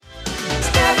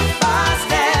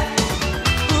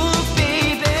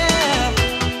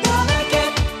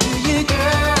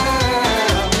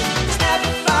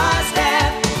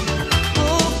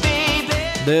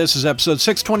This is episode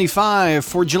 625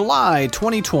 for July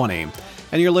 2020.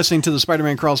 And you're listening to the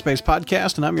Spider-Man Crawl Space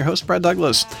podcast, and I'm your host, Brad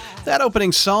Douglas. That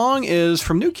opening song is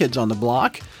from New Kids on the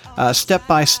Block, Step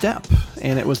by Step.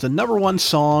 And it was the number one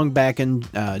song back in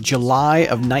July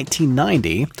of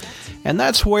 1990. And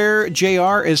that's where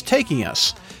JR is taking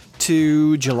us,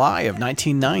 to July of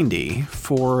 1990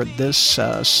 for this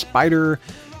Spider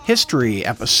History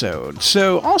episode.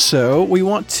 So also, we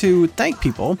want to thank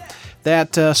people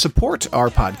that support our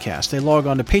podcast. They log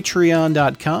on to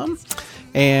patreon.com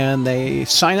and they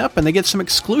sign up and they get some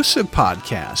exclusive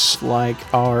podcasts like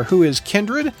our Who is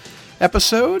Kindred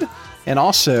episode, and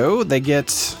also they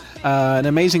get an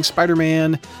amazing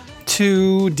Spider-Man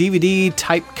 2 DVD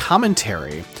type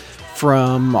commentary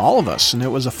from all of us, and it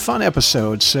was a fun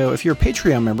episode. So if you're a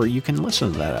Patreon member, you can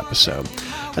listen to that episode.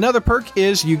 Another perk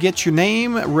is you get your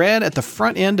name read at the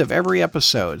front end of every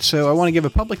episode. So I want to give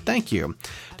a public thank you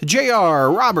to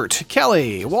JR, Robert,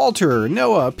 Kelly, Walter,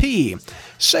 Noah, P,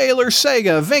 Sailor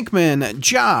Sega, Vinkman,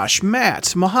 Josh,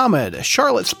 Matt, Mohammed,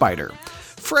 Charlotte Spider,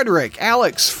 Frederick,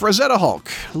 Alex, Frazetta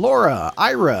Hulk, Laura,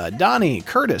 Ira, Donnie,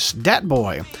 Curtis,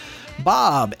 Datboy,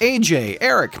 Bob, AJ,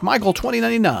 Eric, Michael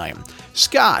 2099,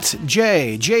 Scott,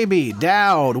 Jay, JB,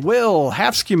 Dowd, Will,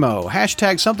 Halfskimo,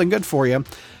 hashtag something good for you,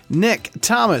 Nick,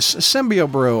 Thomas,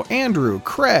 Symbiobro, Andrew,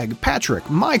 Craig, Patrick,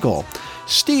 Michael,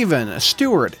 Steven,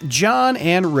 Stuart, John,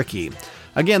 and Ricky.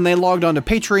 Again, they logged on to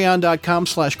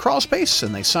patreon.com/crawlspace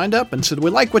and they signed up and said,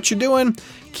 we like what you're doing,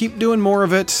 keep doing more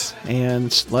of it,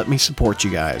 and let me support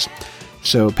you guys.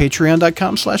 So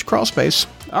patreon.com/crawlspace.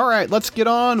 All right, let's get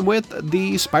on with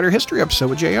the Spider History episode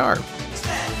with JR.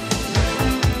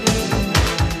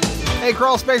 Hey,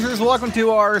 Crawl Spacers, welcome to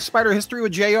our Spider History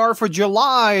with JR for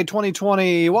July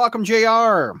 2020. Welcome,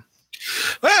 JR.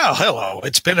 Well, hello.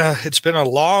 It's been a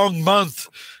long month,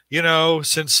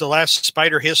 since the last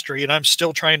Spider History, and I'm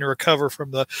still trying to recover from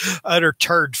the utter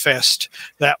turd fest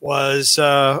that was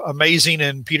Amazing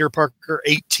and Peter Parker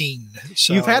 18.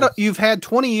 So you've had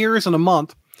 20 years and a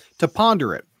month to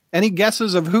ponder it. Any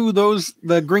guesses of who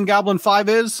the Green Goblin 5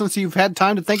 is since you've had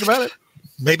time to think about it?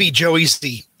 Maybe Joey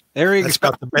Z. There you That's go.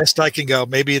 about the best I can go.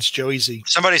 Maybe it's Joey Z.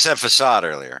 Somebody said Facade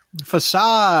earlier.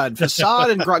 Facade,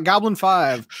 and Goblin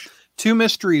 5. Two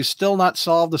mysteries still not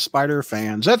solved to Spider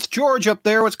fans. That's George up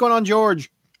there. What's going on,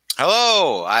 George?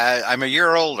 Hello. I'm a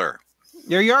year older.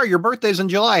 There you are. Your birthday's in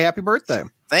July. Happy birthday.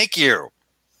 Thank you.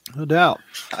 No doubt.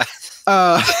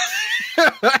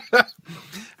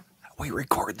 We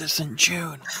record this in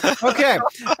June. Okay.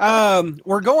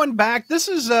 We're going back. This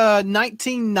is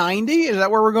 1990. Is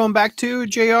that where we're going back to,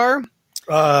 JR?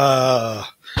 Let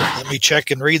me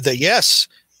check and read yes.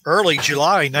 Early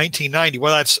July 1990.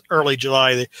 Well, that's early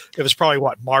July. It was probably,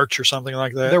 March or something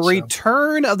like that. The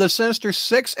return of the Sinister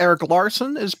Six. Eric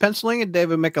Larson is penciling and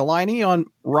David Michelinie on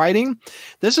writing.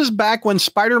 This is back when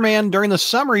Spider-Man during the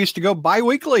summer used to go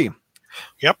bi-weekly.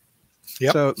 Yep.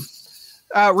 So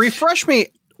refresh me.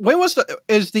 When was the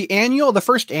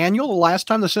first annual, the last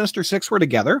time the Sinister Six were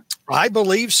together? I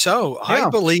believe so. Yeah. I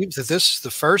believe that this is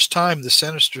the first time the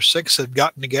Sinister Six had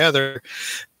gotten together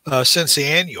since the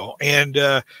annual. And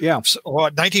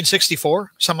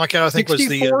 1964, something like that, I think was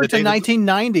the 64 to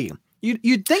 1990.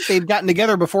 You'd think they'd gotten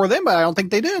together before then, but I don't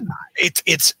think they did.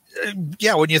 It's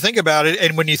when you think about it,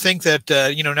 and when you think that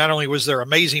not only was there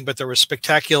Amazing, but there was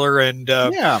Spectacular, and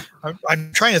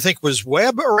I'm trying to think, was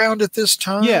Webb around at this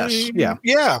time? Yes,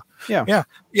 yeah.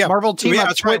 Marvel team up.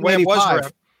 That's right. Webb was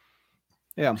around.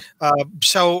 Yeah.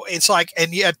 So it's like,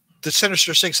 and yet the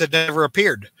Sinister Six had never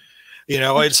appeared.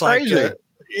 It's crazy. Like.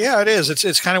 Yeah, it is.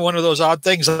 It's kind of one of those odd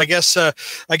things. I guess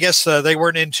they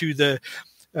weren't into the.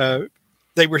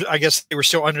 They were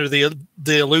still under the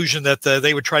illusion that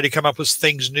they would try to come up with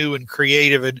things new and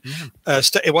creative, and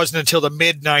it wasn't until the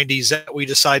mid '90s that we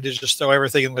decided to just throw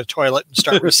everything in the toilet and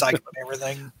start recycling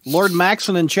everything. Lord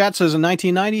Maxon in chat says in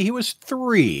 1990 he was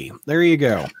 3. There you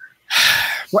go.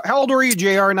 How old were you,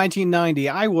 JR? In 1990,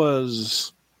 I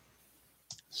was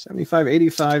 75,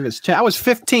 85 is 10. I was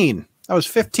 15. I was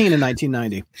 15 in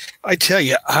 1990. I tell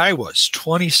you, I was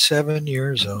 27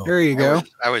 years old. There you go.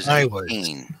 I was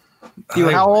 18. You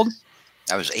were how old?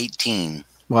 I was 18.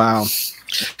 Wow.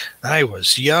 I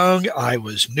was young. I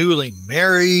was newly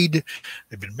married.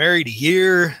 I'd been married a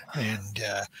year, and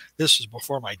this was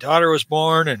before my daughter was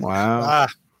born. And wow.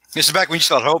 This is back when you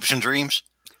still had hopes and dreams.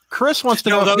 Chris wants to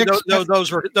know if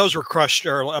those were crushed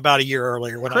about a year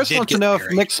earlier. When Chris wants to know if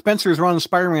Nick Spencer's run of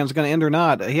Spider-Man is going to end or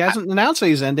not. He hasn't announced that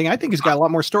he's ending. I think he's got a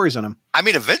lot more stories in him. I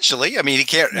mean, eventually. I mean, he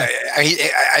can't.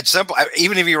 At some point,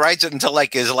 even if he writes it until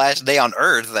like his last day on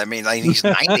Earth. I mean, he's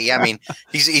 90. I mean,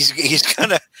 he's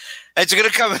gonna. It's gonna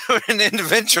come to an end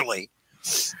eventually.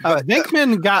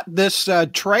 Venkman got this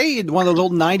trade, one of those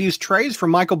old 90s trades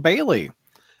from Michael Bailey.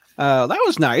 That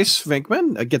was nice,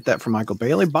 Venkman. Get that from Michael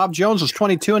Bailey. Bob Jones was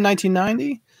 22 in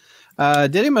 1990.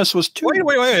 Didymus was 2.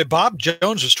 Wait. Bob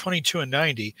Jones was 22 and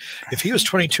 90. If he was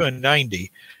 22 and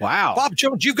 90. Wow. Bob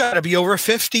Jones, you've got to be over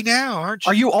 50 now, aren't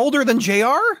you? Are you older than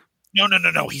JR?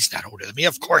 No. He's not older than me.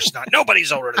 Of course not.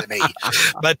 Nobody's older than me.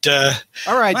 But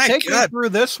all right, take me through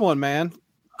this one, man.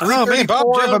 Oh man, Bob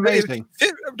Jones, amazing.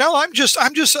 No, I'm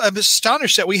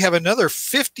astonished that we have another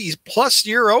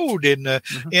 50-plus-year-old in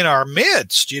our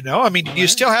midst. You know, I mean, do you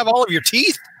still have all of your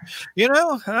teeth? You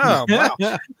know, oh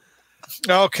wow.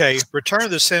 Okay, Return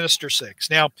of the Sinister Six.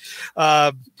 Now,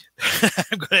 I'm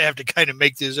going to have to kind of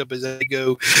make this up as I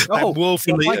go. Oh,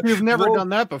 like you've never done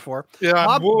that before.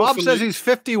 Yeah, Bob says he's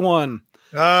 51.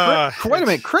 Wait a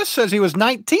minute. Chris says he was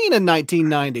 19 in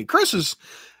 1990. Chris is,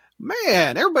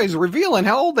 man, everybody's revealing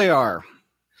how old they are.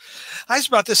 I was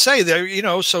about to say that, you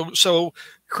know, so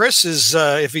Chris is,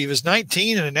 if he was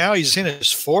 19 and now he's in his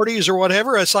 40s or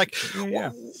whatever, it's like,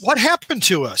 what happened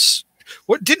to us?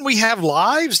 What didn't we have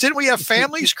lives? Didn't we have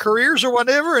families, careers, or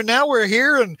whatever? And now we're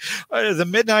here in the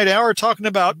midnight hour talking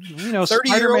about 30-year-old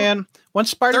Spider-Man. When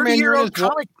Spider-Man, you're in his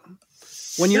comic.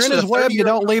 When you're in his web, you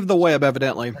don't leave the web,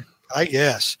 evidently. I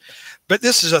guess. But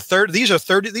this is a third.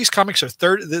 These comics are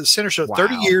 30. The Sinister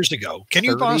 30 years ago. Can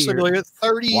you possibly believe it?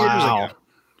 30 years ago.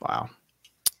 Wow.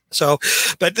 So,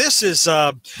 but this is,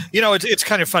 it's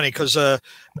kind of funny because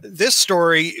this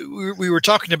story, we were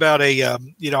talking about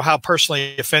how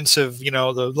personally offensive,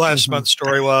 the last month's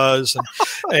story was.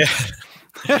 And,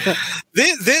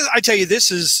 this, I tell you,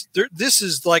 this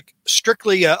is like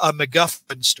strictly a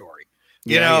MacGuffin story,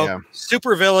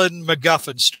 supervillain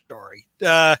MacGuffin story.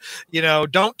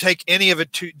 Don't take any of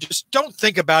it just don't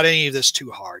think about any of this too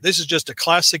hard. This is just a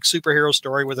classic superhero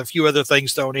story with a few other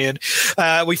things thrown in.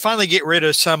 We finally get rid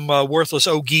of some worthless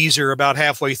old geezer about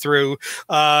halfway through.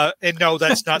 And no,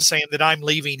 that's not saying that I'm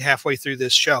leaving halfway through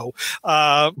this show.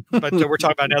 But we're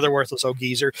talking about another worthless old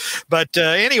geezer. But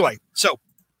anyway, so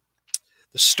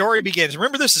the story begins.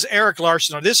 Remember, this is Eric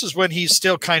Larson. This is when he's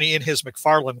still kind of in his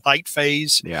McFarlane light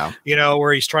phase. Yeah,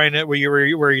 where he's trying to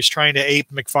where he's trying to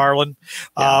ape McFarlane.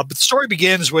 But the story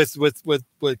begins with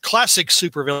classic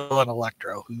supervillain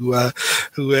Electro,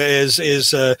 who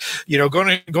is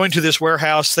going to this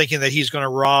warehouse thinking that he's going to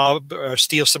rob or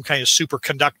steal some kind of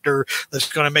superconductor that's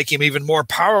going to make him even more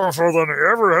powerful than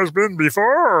he ever has been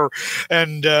before,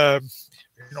 and.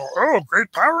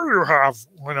 Great power you have,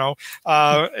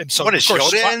 and so what is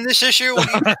Yoda in this issue?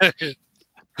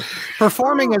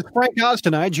 Performing as Frank Oz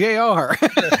tonight, JR.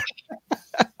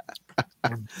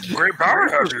 Great power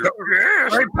has you.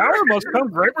 Yes. Great power must come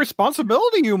great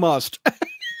responsibility. You must.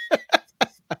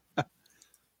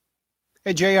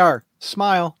 Hey, JR,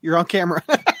 smile. You're on camera.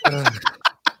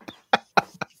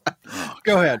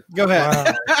 Go ahead.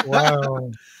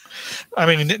 Wow. I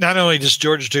mean, not only does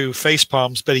George do face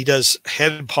palms, but he does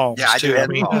head palms. Yeah, I do head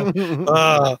palm.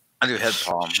 I do head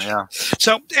palm. Yeah.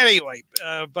 So anyway,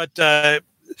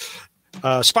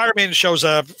 Spider-Man shows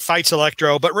up, fights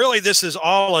Electro, but really this is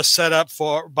all a setup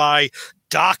by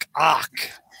Doc Ock,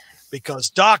 because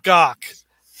Doc Ock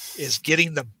is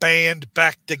getting the band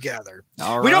back together.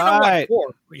 We don't know what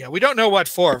for. Yeah, we don't know what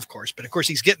for, of course, but of course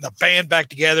he's getting the band back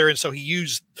together, and so he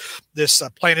used this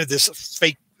planted this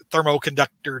fake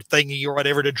thermoconductor thingy or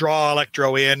whatever to draw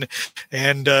Electro in,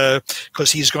 and because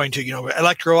he's going to,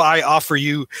 Electro, I offer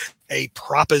you a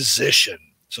proposition.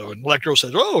 So Electro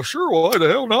says, "Oh, sure, why the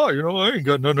hell not? I ain't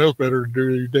got nothing else better to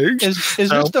do these days." Is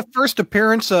this the first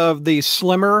appearance of the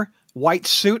slimmer white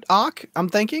suit Ock? I'm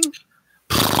thinking.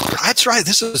 That's right.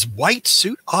 This is white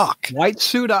suit Ock. White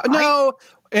suit Ock. No,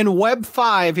 in Web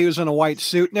 5 he was in a white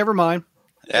suit. Never mind.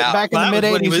 Yeah. Back in the mid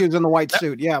 80s, he was in the white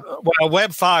suit. Yeah. Well,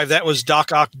 Web 5, that was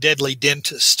Doc Ock, Deadly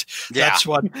Dentist. Yeah. That's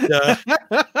what.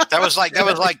 that was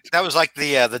like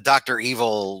the Dr.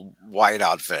 Evil white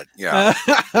outfit. Yeah.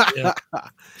 Yeah.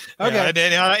 Okay.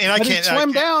 And I can't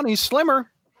slim down. He's slimmer.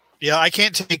 Yeah, I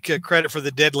can't take credit for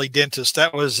the Deadly Dentist.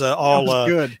 That was all that was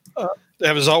good.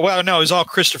 That was all. Well, no, it was all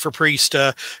Christopher Priest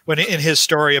when in his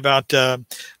story about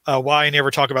why I never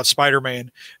talk about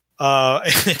Spider-Man.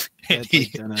 And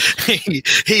he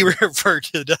referred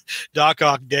to Doc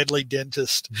Ock, Deadly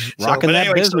Dentist, rocking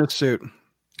that business suit.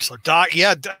 So Doc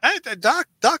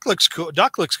looks cool.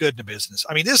 Doc looks good in the business.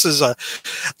 I mean, this is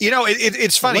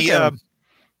it's funny.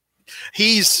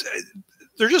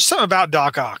 There's just something about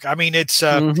Doc Ock. I mean, it's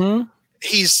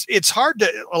it's hard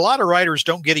to. A lot of writers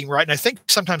don't get him right, and I think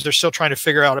sometimes they're still trying to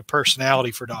figure out a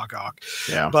personality for Doc Ock.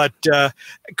 Yeah, but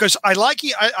because I like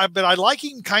him, but I like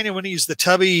him kind of when he's the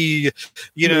tubby,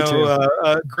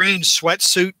 green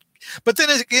sweatsuit But then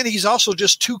again, he's also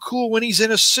just too cool when he's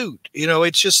in a suit.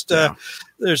 It's just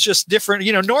there's just different.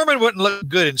 Norman wouldn't look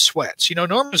good in sweats.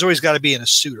 Norman's always got to be in a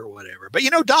suit or whatever. But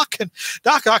Doc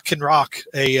Ock can rock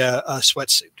a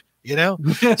sweatsuit.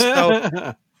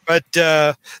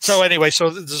 So anyway, so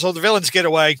the villains get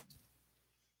away.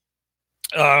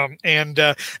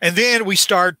 And then we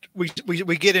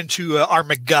get into our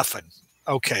MacGuffin.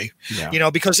 Okay. Yeah.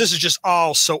 Because this is just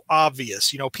all so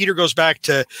obvious. Peter goes back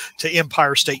to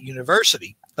Empire State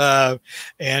University.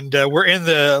 And we're in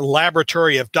the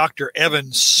laboratory of Dr.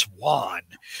 Evan Swan.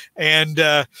 And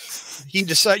he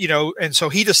decides, and so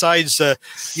he decides,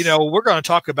 we're going to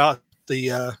talk about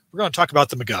the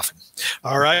MacGuffin.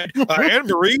 All right. Anne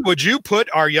Marie, would you put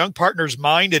our young partner's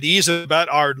mind at ease about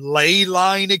our ley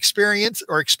line experience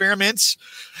or experiments?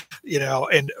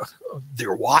 And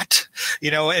they're what?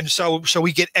 And so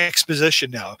we get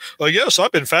exposition now. Well, yes,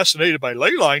 I've been fascinated by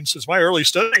ley lines since my early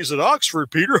studies at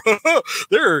Oxford, Peter.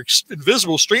 There are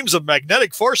invisible streams of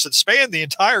magnetic force that span the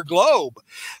entire globe.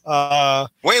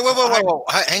 Wait.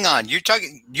 Hang on. You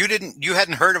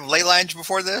hadn't heard of ley lines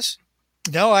before this?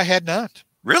 No, I had not.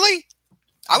 Really?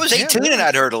 I was 18 and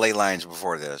I'd heard of ley lines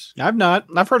before this. I've not.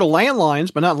 I've heard of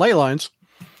landlines, but not ley lines.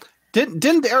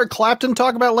 Didn't Eric Clapton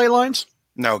talk about ley lines?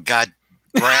 No, God,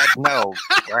 Brad, no.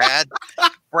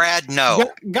 Brad,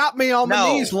 no. Got me on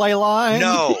my knees, ley line.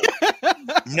 No.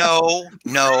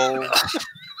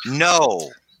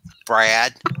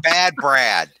 Brad. Bad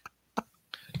Brad.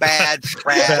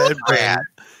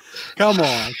 Come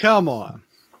on.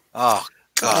 Oh,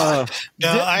 God.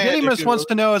 Didymus wants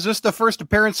to know, is this the first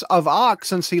appearance of Ock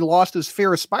since he lost his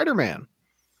fear of Spider-Man?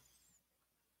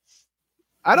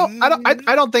 I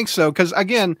don't think so, because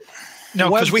again, no,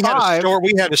 because we had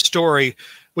a story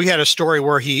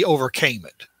where he overcame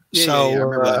it.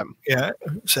 So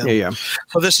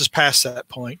this is past that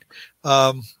point.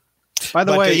 By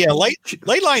the way,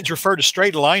 ley lines refer to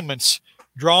straight alignments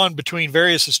drawn between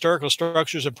various historical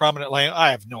structures and prominent land.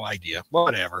 I have no idea.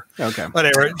 Whatever. Okay.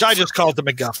 Whatever. I just call it the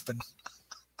MacGuffin.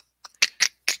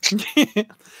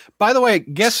 By the way,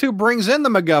 guess who brings in the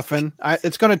MacGuffin?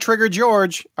 It's going to trigger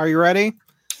George. Are you ready?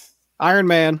 Iron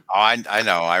Man. Oh, I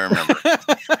know. I remember.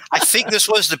 I think this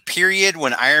was the period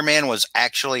when Iron Man was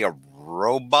actually a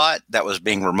robot that was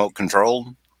being remote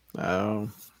controlled. Oh.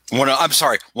 One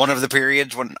of the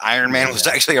periods when Iron Man was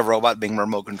actually a robot being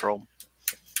remote controlled.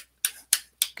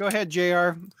 Go ahead,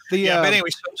 JR. But anyway,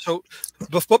 so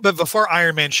before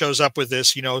Iron Man shows up with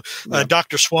this,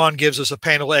 Dr. Swan gives us a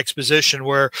panel exposition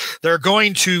where they're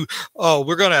going to,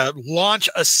 we're going to launch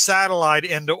a satellite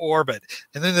into orbit,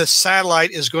 and then the satellite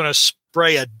is going to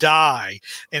spray a dye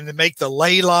and to make the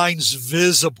ley lines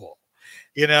visible.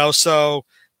 So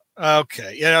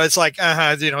okay, it's like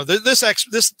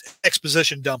this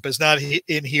exposition dump is not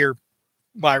in here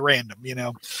by random,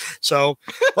 So,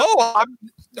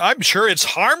 I'm sure it's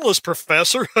harmless,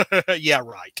 Professor. Yeah,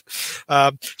 right.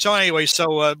 So anyway,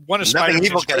 one of nothing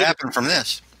evil could happen from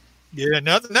this. Yeah,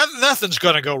 nothing's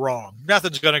going to go wrong.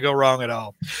 Nothing's going to go wrong at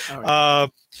all.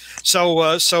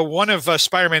 So one of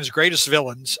Spider-Man's greatest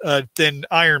villains, then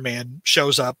Iron Man,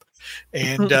 shows up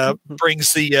and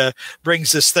brings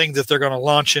this thing that they're going to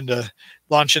launch into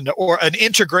or an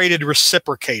integrated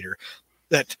reciprocator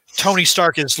that Tony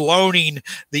Stark is loaning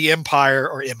the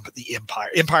Empire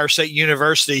Empire State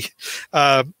University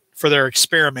for their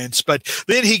experiments. But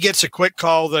then he gets a quick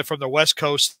call from the West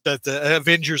Coast that the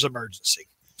Avengers emergency.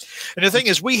 And the thing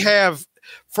is, we have,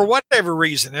 for whatever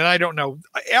reason, and I don't know,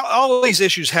 all of these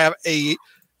issues have a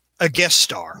guest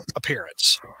star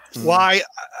appearance. Why?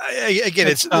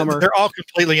 Again, they're all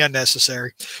completely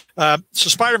unnecessary. So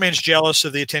Spider-Man's jealous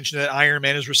of the attention that Iron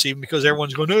Man is receiving because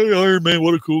everyone's going, "Hey, Iron Man,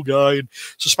 what a cool guy!" And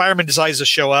so Spider-Man decides to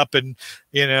show up and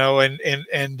pick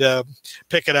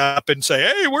it up and say,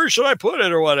 "Hey, where should I put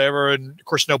it?" or whatever. And of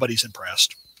course, nobody's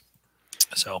impressed.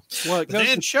 So, well, it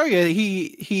goes to show you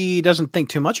he doesn't think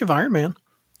too much of Iron Man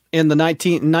in the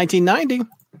 1990.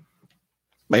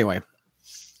 Anyway,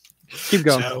 keep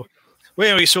going. So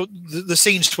the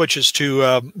scene switches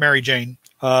to Mary Jane,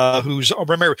 who's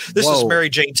this is Mary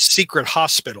Jane's secret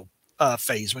hospital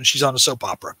phase when she's on a soap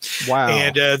opera. Wow!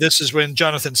 And this is when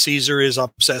Jonathan Caesar is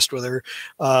obsessed with her.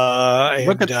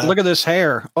 Look at this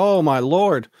hair! Oh my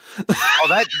lord!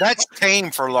 That's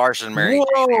tame for Larson. Mary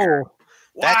Jane hair.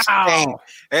 That's tame.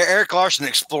 Eric Larson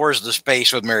explores the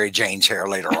space with Mary Jane's hair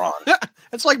later on.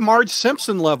 It's like Marge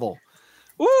Simpson level.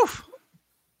 Oof.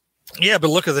 Yeah, but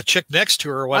look at the chick next to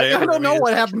her or whatever. I don't know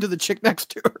what happened to the chick next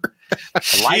to her.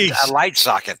 A light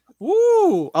socket.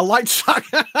 Ooh, a light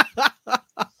socket.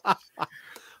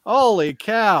 Holy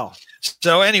cow.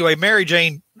 So anyway, Mary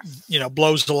Jane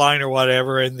blows the line or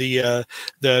whatever, and the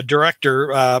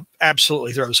director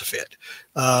absolutely throws a fit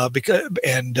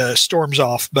and storms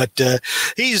off. But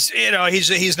he's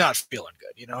not feeling good.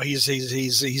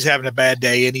 He's having a bad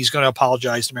day, and he's going to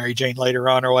apologize to Mary Jane later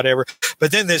on or whatever.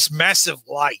 But then this massive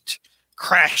light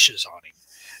crashes on him,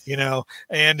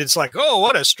 and it's like, oh,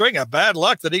 what a string of bad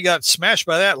luck that he got smashed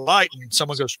by that light. And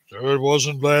someone goes, it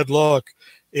wasn't bad luck.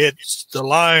 It's the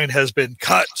line has been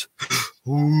cut.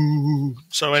 Ooh.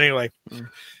 So anyway,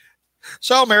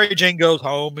 so Mary Jane goes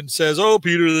home and says, oh,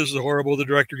 Peter, this is horrible. The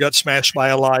director got smashed by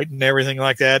a light and everything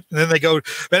like that. And then they go,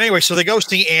 but anyway, so they go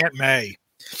see Aunt May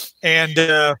and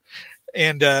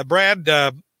Brad,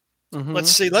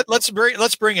 let's see, let's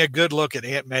bring a good look at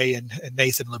Aunt May and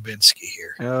Nathan Lubinsky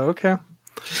here. Okay.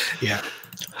 Yeah.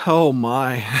 Oh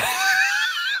my.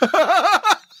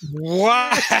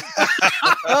 Wow.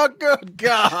 Oh, good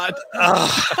God. Wow.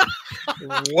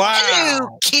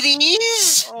 Hello,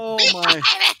 kitties. Oh my.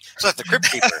 It's like the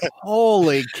Crypt Keeper.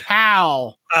 Holy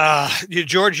cow.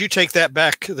 George, you take that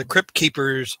back. The Crypt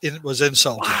Keepers was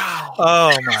insulting. Wow.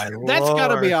 Oh my Lord. That's got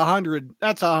to be 100.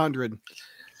 That's 100.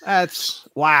 That's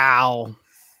wow.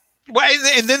 Well,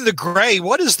 and then the gray.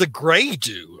 What does the gray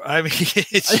do? I mean,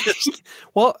 it's just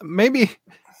well, maybe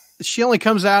she only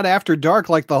comes out after dark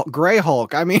like the Gray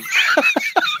Hulk. I mean,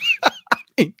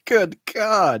 good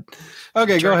God.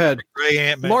 Okay, go ahead. Gray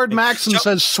Ant-Man. Lord Maxim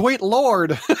says, "Sweet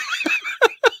Lord."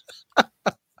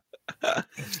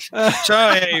 So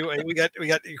anyway, we got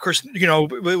of course,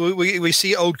 we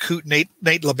see old coot Nate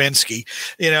Lubinsky,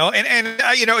 and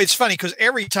it's funny because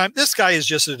every time this guy is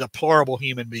just a deplorable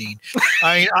human being.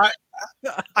 I mean,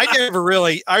 I never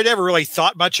really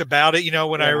thought much about it,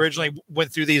 when I originally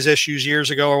went through these issues years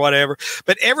ago or whatever.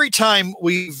 But every time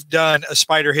we've done a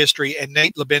Spider history and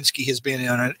Nate Lubinsky has been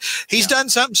in it, he's done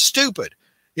something stupid,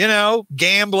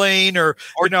 gambling or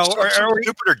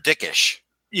stupid or dickish.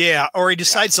 Yeah, or he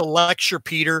decides to lecture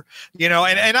Peter, and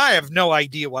I have no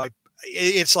idea why.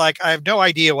 It's like I have no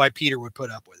idea why Peter would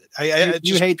put up with it.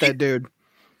 You hate that dude.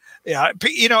 Yeah, I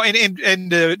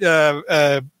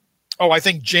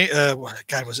think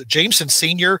was it Jameson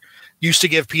Sr. used to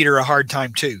give Peter a hard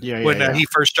time too when he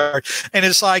first started, and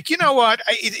it's like, you know what,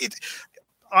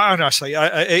 honestly,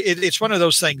 it's one of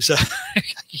those things.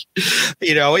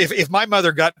 If my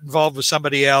mother got involved with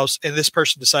somebody else and this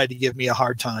person decided to give me a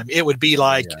hard time, it would be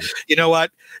like, you know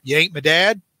what, you ain't my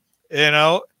dad, and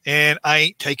I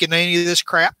ain't taking any of this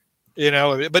crap,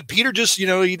 But Peter just,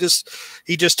 he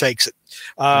just takes it.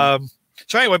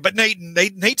 So anyway, but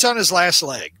Nate's on his last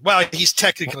leg. Well, he's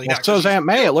technically not. So is Aunt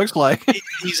May. It looks like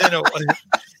he's in a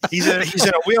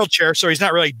wheelchair, so he's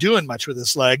not really doing much with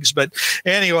his legs. But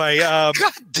anyway,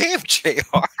 God damn, JR.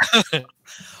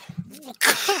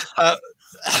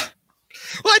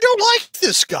 Well, I don't like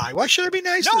this guy. Why should I be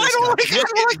nice? No, to this I don't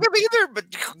guy? like him either. But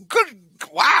good,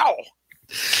 wow.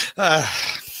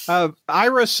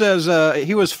 Ira says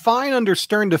he was fine under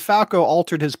Stern. DeFalco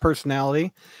altered his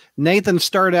personality. Nathan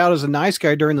started out as a nice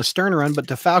guy during the Stern run, but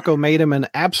DeFalco made him an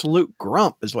absolute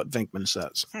grump, is what Vinkman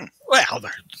says. Well,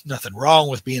 there's nothing wrong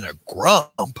with being a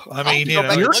grump. I mean,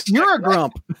 you're a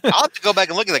grump. I'll have to go back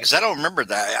and look at that because I don't remember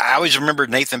that. I always remember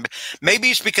Nathan. Maybe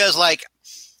it's because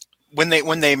when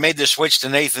they made the switch to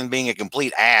Nathan being a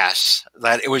complete ass,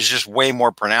 that it was just way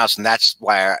more pronounced, and that's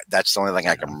why that's the only thing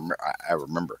I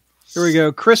remember. Here we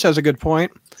go. Chris has a good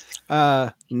point.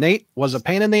 Nate was a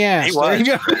pain in the ass. He was.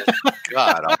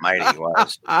 God almighty, he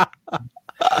was.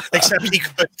 Except he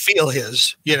couldn't feel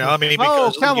his, because,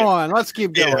 oh, come on. Let's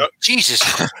keep going. Jesus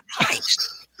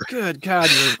Christ. Good God,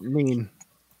 you're mean.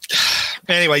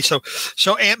 Anyway, so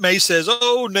Aunt May says,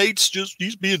 oh,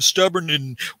 he's being stubborn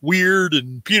and weird.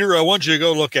 And Peter, I want you to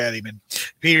go look at him. And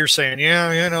Peter's saying,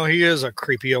 he is a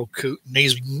creepy old coot. And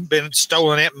he's been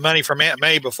stolen money from Aunt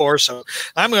May before. So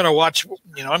I'm going to watch,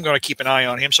 I'm going to keep an eye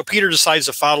on him. So Peter decides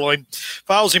to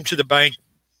follows him to the bank.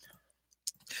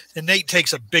 And Nate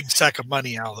takes a big sack of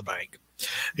money out of the bank.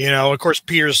 Of course,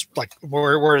 Peter's like,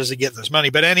 where does he get this money?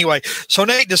 But anyway, so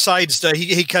Nate decides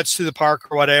he cuts through the park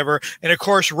or whatever, and of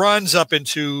course runs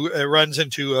into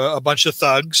a bunch of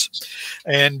thugs,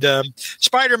 and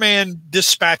Spider-Man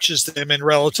dispatches them in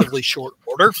relatively short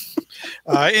order.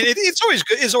 And it's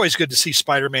always good to see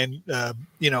Spider-Man,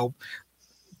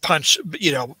 punch,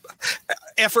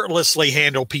 effortlessly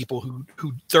handle people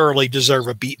who thoroughly deserve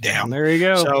a beat down. There you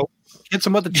go. So hits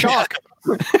him with the chalk.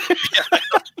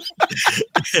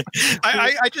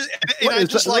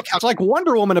 It's like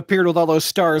Wonder Woman appeared with all those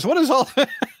stars. What is all?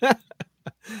 And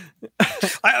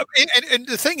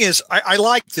the thing is, I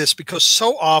like this because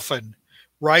so often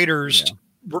writers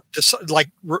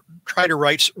try to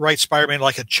write Spider-Man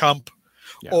like a chump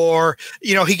Yeah. or,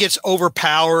 he gets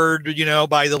overpowered,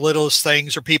 by the littlest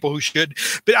things or people who should.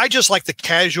 But I just like the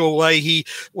casual way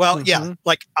yeah,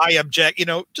 like I object,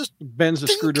 just bends the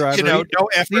screwdriver. no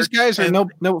effort. These guys are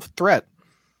no threat.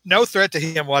 No threat to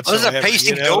him whatsoever. There's a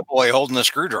pasting doughboy holding the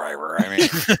screwdriver. I mean,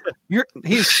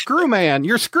 he's screw man.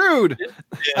 You're screwed.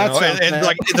 And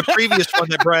like the previous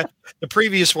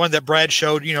one that Brad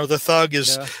showed, the thug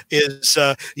is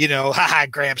hi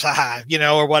Gramps, hi,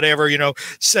 or whatever,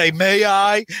 say may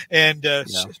I, and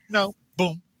no,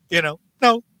 boom,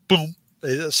 no, boom.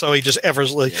 So he just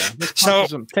effortlessly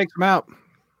takes him out.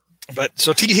 But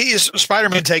so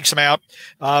Spider-Man takes him out.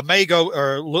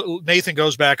 Nathan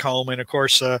goes back home, and of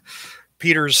course,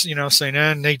 Peter's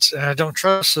saying, Nate, I don't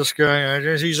trust this guy.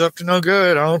 He's up to no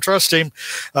good. I don't trust him.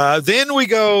 Then we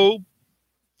go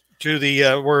to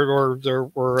the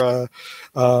where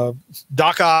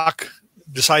Doc Ock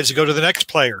decides to go to the next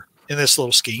player in this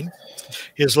little scheme.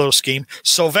 His little scheme,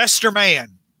 Sylvester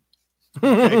Man.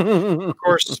 Okay. Of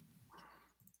course,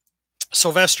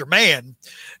 Sylvester Man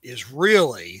is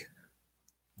really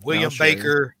William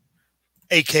Baker,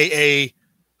 a.k.a.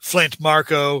 Flint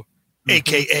Marko,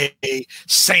 a.k.a.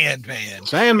 Sandman.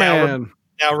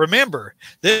 Now, remember,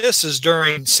 this is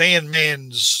during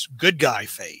Sandman's good guy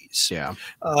phase. Yeah.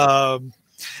 Now,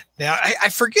 I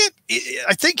forget.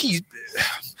 I think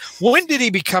when did he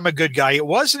become a good guy? It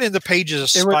wasn't in the pages of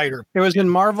Spider. It was in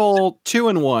Marvel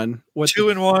 2-in-1.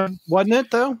 2-in-1 wasn't it,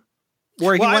 though?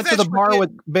 Where he went to the bar with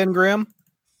Ben Grimm?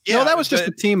 Yeah, no, that was just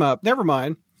a team up. Never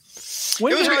mind.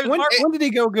 When did he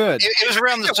go good? It was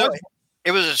around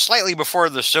it was slightly before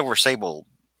the Silver Sable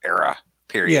era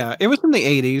period. Yeah, it was in the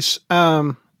 80s.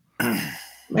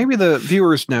 Maybe the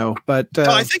viewers know, but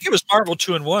I think it was Marvel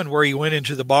 2-in-1 where he went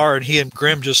into the bar and he and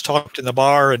Grimm just talked in the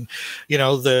bar, and it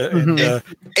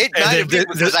might have been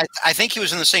because I think he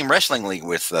was in the same wrestling league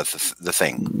with the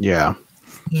Thing. Yeah.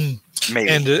 Maybe.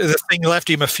 And the Thing left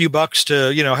him a few bucks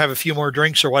to, have a few more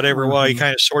drinks or whatever while he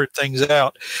kind of sorted things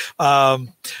out. I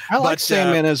like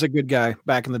Sandman as a good guy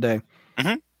back in the day.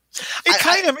 Mm-hmm.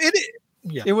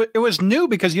 It was new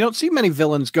because you don't see many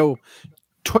villains go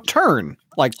turn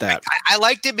like that. I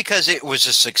liked it because it was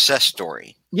a success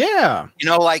story. Yeah.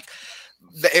 Like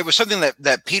it was something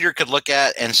that Peter could look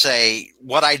at and say,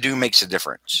 what I do makes a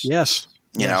difference. Yes.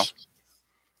 You know?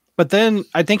 But then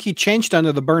I think he changed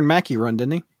under the Byrne Mackey run,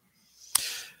 didn't he?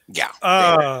 Yeah.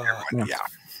 Yeah.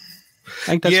 I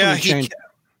think that's when he changed.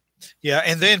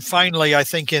 And then finally, I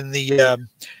think in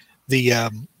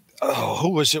who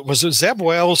was it? Was it Zeb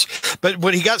Wells? But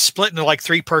when he got split into like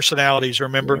 3 personalities,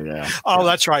 remember? Yeah. Oh,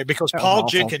 that's right. Because Paul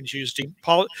Jenkins used him.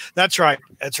 That's right.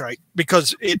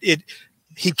 Because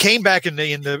he came back in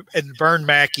Byrne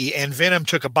Mackey, and Venom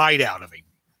took a bite out of him.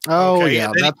 Oh, okay?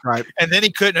 That's right. And then he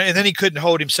couldn't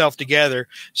hold himself together.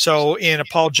 So in a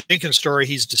Paul Jenkins story,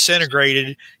 he's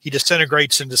disintegrated. He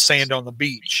disintegrates into sand on the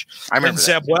beach. I remember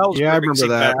Zeb Wells. Yeah, I remember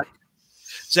that.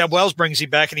 Zeb Wells brings him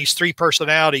back, and he's 3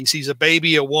 personalities. He's a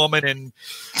baby, a woman, and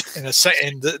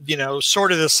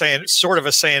sort of a Sandman.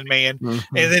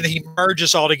 Mm-hmm. And then he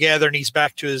merges all together, and he's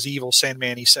back to his evil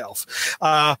Sandman-y self.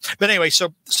 But anyway,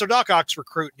 so Doc Ock's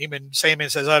recruiting him, and Sandman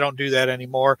says, "I don't do that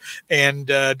anymore." And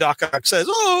Doc Ock says,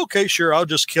 "Oh, okay, sure, I'll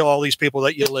just kill all these people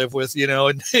that you live with,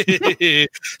 And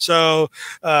so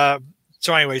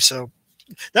anyway,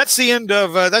 that's the end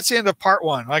of part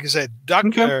 1. Like I said,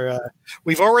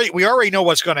 we already know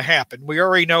what's going to happen. We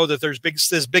already know that there's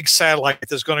this big satellite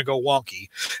that's going to go wonky.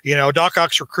 Doc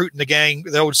Ock's recruiting the gang,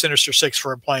 the old Sinister Six,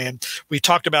 for a plan. We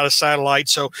talked about a satellite,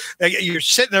 so you're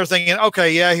sitting there thinking,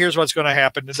 okay, yeah, here's what's going to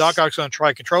happen. The Doc Ock's going to try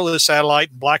to control the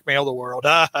satellite and blackmail the world.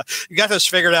 You got this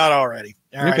figured out already.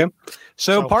 All right? Okay.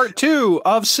 So part 2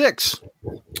 of 6.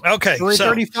 Okay.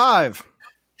 335.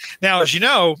 Now, as you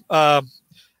know,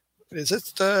 is it?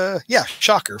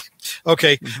 Shocker.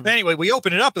 Okay. Mm-hmm. Anyway, we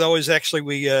open it up, though, is actually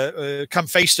we come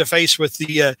face to face with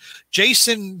the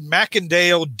Jason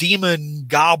Macendale Demon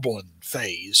Goblin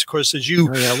phase. Of course, as you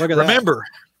remember,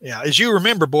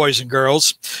 boys and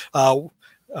girls,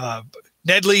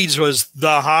 Ned Leeds was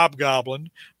the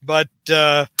Hobgoblin, but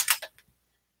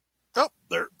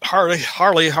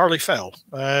Harley fell.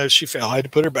 She fell. I had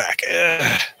to put her back.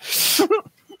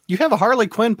 You have a Harley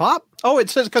Quinn pop? Oh, it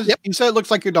says because you said it looks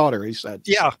like your daughter. He said,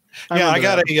 "Yeah, I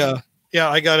got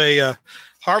a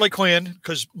Harley Quinn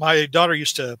because my daughter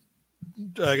used to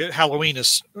Halloween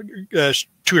is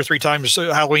 2 or 3 times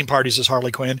Halloween parties as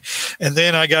Harley Quinn, and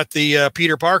then I got the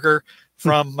Peter Parker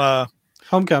from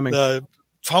Homecoming, the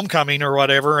Homecoming or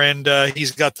whatever, and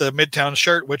he's got the Midtown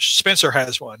shirt, which Spencer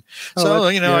has one. So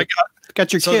I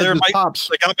got your kids with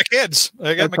pops. I got my kids.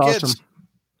 That's awesome.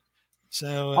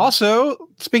 So also,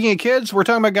 speaking of kids, we're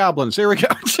talking about goblins. Here we go.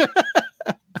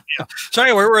 So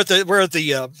anyway, we're at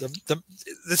the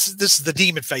this is the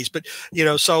demon phase, but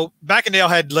so Macendale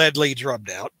had lead leads rubbed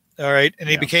out. All right, and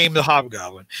he became the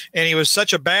Hobgoblin, and he was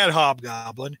such a bad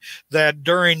Hobgoblin that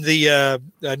during the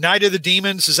Night of the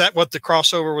Demons, is that what the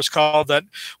crossover was called? That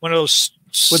one of those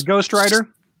with Ghost Rider.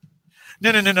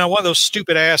 No. One of those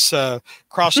stupid ass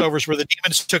crossovers where the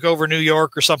demons took over New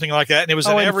York or something like that, and it was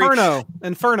in Inferno.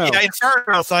 Yeah,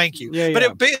 Inferno. Thank you. Yeah,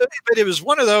 but it was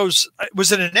one of those.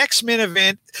 Was it an X-Men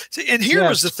event? And here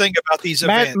was the thing about these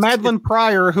events: Madeline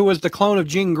Pryor, who was the clone of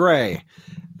Jean Grey,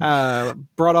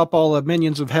 brought up all the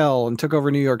minions of hell and took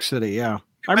over New York City. Yeah,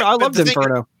 I loved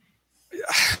Inferno.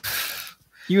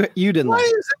 You didn't like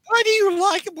it. Why do you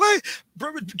like it? Why,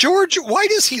 George? Why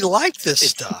does he like this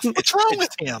stuff? What's wrong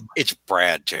with him? It's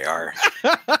Brad, JR.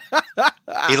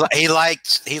 he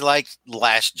liked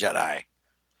Last Jedi.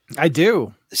 I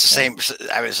do. It's the same.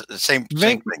 I was the same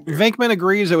thing. Venkman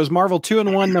agrees. It was Marvel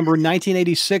 2-in-1 number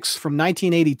 1986 from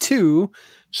 1982.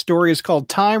 Story is called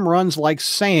 "Time Runs Like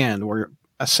Sand," where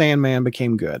a Sandman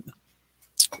became good.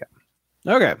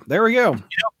 Okay, there we go.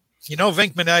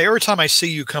 Venkman. Every time I see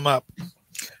you come up.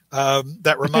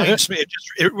 That reminds me.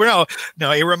 It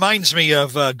reminds me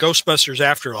of Ghostbusters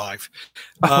Afterlife,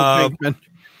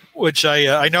 which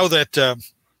I know that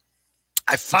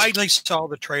I finally saw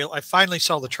the trailer.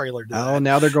 To that.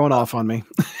 Now they're going off on me.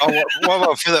 For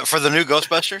the new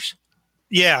Ghostbusters?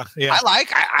 Yeah.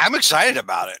 I'm excited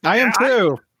about it. I am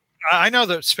too. I know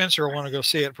that Spencer will want to go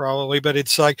see it probably, but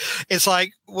it's like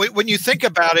when you think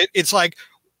about it, it's like.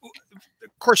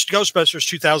 Of course, Ghostbusters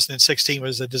 2016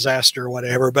 was a disaster or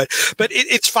whatever, but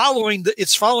it's following the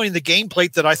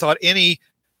gameplay that I thought any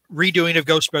redoing of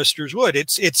Ghostbusters would.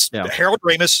 Harold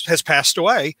Ramis has passed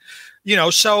away,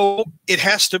 so it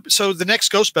has to. So the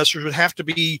next Ghostbusters would have to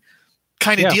be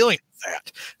kind of dealing with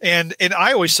that. And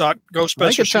I always thought Ghostbusters. I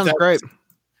think it sounds great.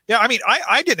 Yeah, I mean,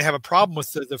 I didn't have a problem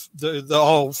with the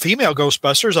all female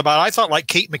Ghostbusters. I thought like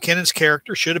Kate McKinnon's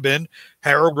character should have been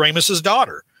Harold Ramis's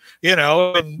daughter, and.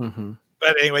 Mm-hmm.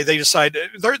 But anyway, they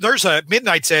decided there's a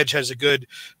Midnight's Edge has a good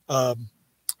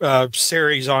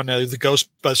series on the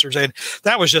Ghostbusters, and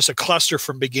that was just a cluster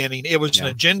from beginning. It was an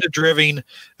agenda driven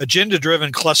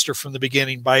cluster from the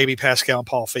beginning by Amy Pascal and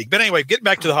Paul Feig. But anyway, getting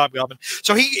back to the Hobgoblin.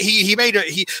 So he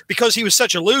because he was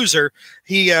such a loser,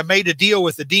 he made a deal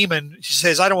with the demon. He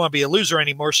says, "I don't want to be a loser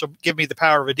anymore, so give me the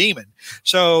power of a demon."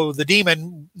 So the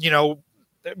demon,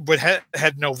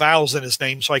 had no vowels in his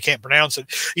name, so I can't pronounce it.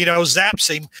 Zaps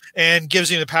him and gives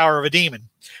him the power of a demon.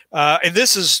 And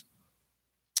this is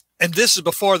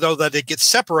before though that it gets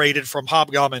separated from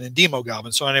Hobgoblin and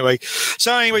Demogoblin. So anyway,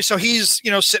 so he's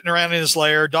sitting around in his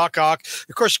lair. Doc Ock,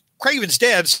 of course, Craven's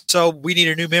dead, so we need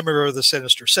a new member of the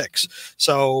Sinister Six.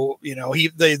 So he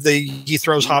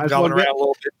throws Hobgoblin around a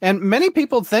little bit. And many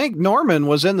people think Norman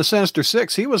was in the Sinister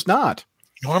Six. He was not.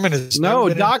 Norman is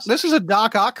Doc. This is a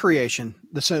Doc Ock creation.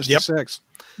 The Sinister Six.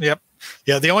 Yep.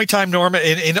 Yeah. The only time Norman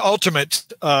in Ultimate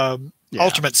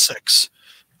Six,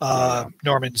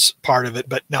 Norman's part of it.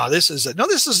 But no, this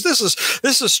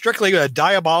is strictly a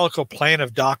diabolical plan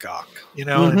of Doc Ock. But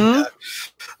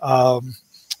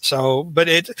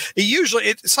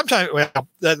sometimes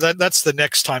that's the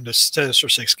next time the Sinister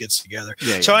Six gets together.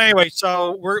 So anyway,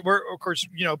 so we're of course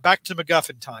back to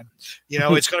MacGuffin time.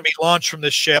 It's going to be launched from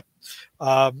this ship.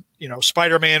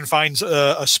 Spider-Man finds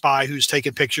a spy who's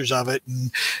taking pictures of it,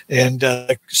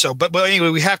 but anyway,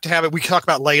 we have to have it. We talk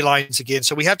about ley lines again,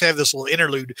 so we have to have this little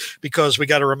interlude because we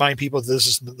got to remind people that this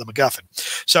is the MacGuffin.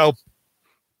 So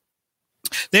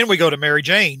then we go to Mary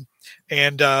Jane.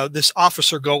 And this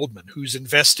Officer Goldman, who's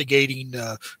investigating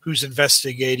the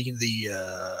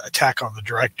attack on the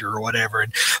director or whatever,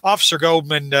 and Officer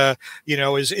Goldman,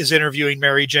 is interviewing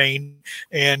Mary Jane,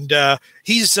 and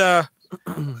he's a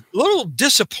little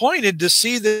disappointed to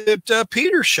see that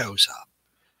Peter shows up.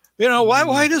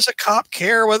 Why does a cop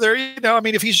care whether,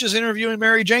 if he's just interviewing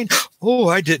Mary Jane? Oh,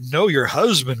 I didn't know your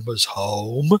husband was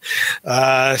home.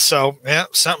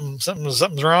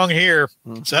 Something's wrong here.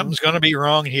 Mm-hmm. Something's going to be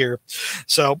wrong here.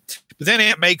 So, but then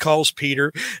Aunt May calls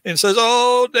Peter and says,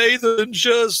 "Oh, Nathan's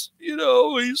just,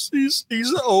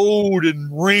 he's old and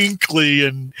wrinkly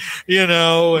and,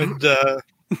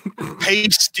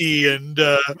 pasty and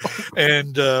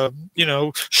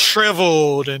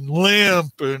shriveled and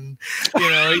limp and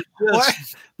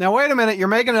Now wait a minute, you're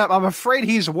making it up. I'm afraid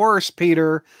he's worse,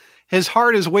 Peter. His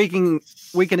heart is weakening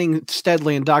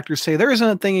steadily, and doctors say there isn't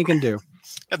a thing he can do.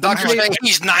 The doctors say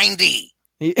he's 90.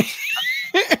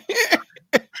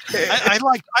 I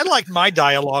like my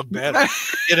dialogue better,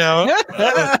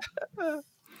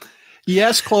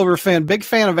 Yes, Clover fan. Big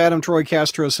fan of Adam Troy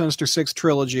Castro's Sinister Six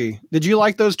trilogy. Did you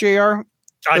like those, JR?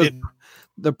 I didn't.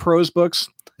 the prose books.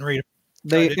 Read 'em.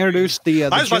 They introduced the. I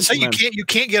was about to say Gentleman. you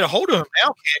can't get a hold of them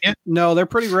now, can you? No, they're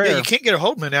pretty rare. Yeah, you can't get a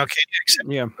hold of them now, can you? Except,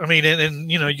 Yeah. I mean,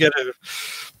 and you know, you got to.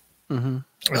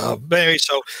 But anyway,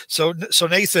 so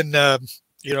Nathan,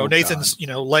 Nathan's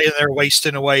laying there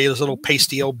wasting away, his little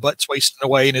pasty old butt's wasting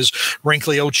away, and his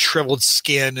wrinkly old shriveled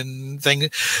skin and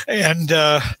thing, and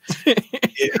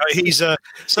he's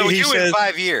So he you says, in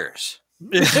 5 years.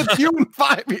 It's you in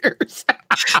 5 years.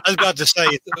 I was about to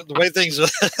say the way things.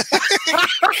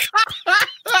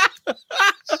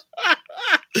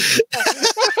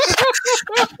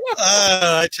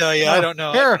 I tell you, I don't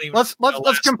know. Here, I don't even let's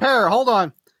know compare. Hold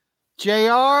on.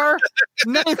 JR,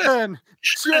 Nathan.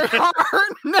 JR,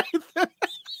 Nathan.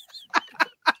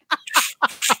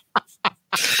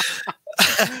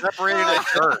 Separated at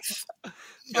birth.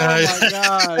 Oh my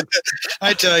God.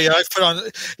 I tell you, I put on.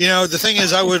 The thing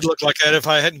is, I would look like that if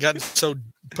I hadn't gotten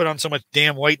put on so much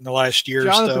damn weight in the last year.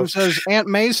 Jonathan or so. says Aunt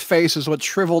May's face is what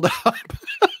shriveled up.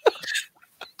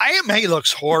 Aunt May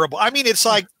looks horrible. I mean, it's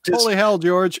like Holy hell,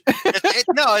 George.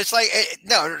 It's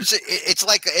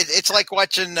like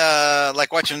watching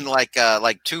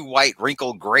like two white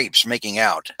wrinkled grapes making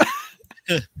out.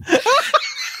 I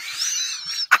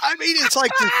mean, it's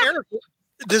like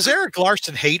does Eric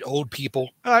Larson hate old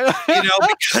people?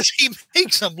 Because he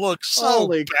makes them look so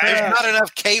Holy bad. crap. There's not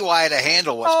enough KY to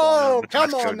handle what's going on.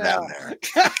 Come What's on going down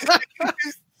now.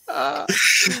 there.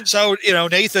 So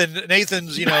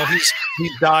Nathan's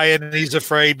he's dying and he's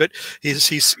afraid, but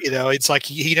he's it's like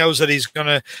he knows that he's going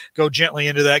to go gently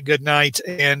into that good night,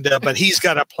 and but he's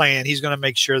got a plan. He's going to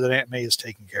make sure that Aunt May is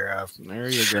taken care of. There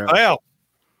you go. Well,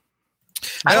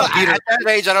 At that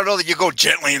age, I don't know that you go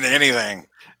gently into anything.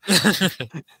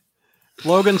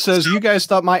 Logan says, you guys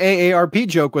thought my AARP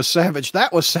joke was savage.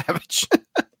 That was savage.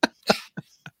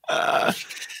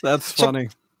 That's funny.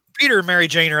 Peter and Mary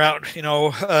Jane are out,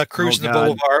 cruising the God.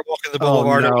 boulevard, walking the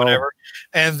boulevard no. or whatever.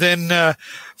 And then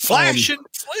Flash and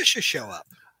Felicia show up.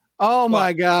 Oh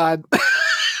my God.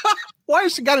 Why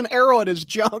has he got an arrow in his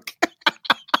junk?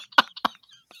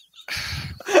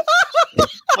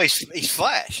 Well, he's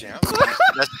Flash,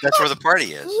 That's where the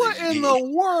party is. What in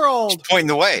the world? He's pointing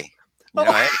the way.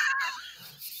 Right?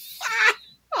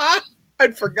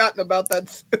 I'd forgotten about that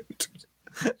suit.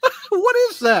 What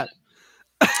is that?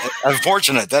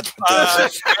 Unfortunate. That's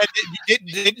what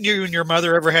Didn't you and your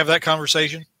mother ever have that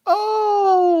conversation?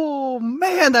 Oh,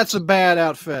 man, that's a bad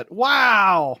outfit.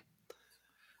 Wow.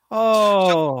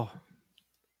 Oh.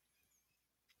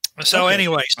 So Okay.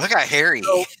 anyway, Look how hairy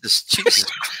he is. Jesus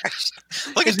Christ.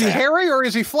 Look Is at he that. Harry or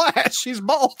is he Flash? He's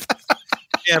both.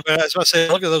 yeah, but I was about to say,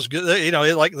 look at those good,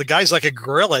 like the guy's like a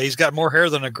gorilla. He's got more hair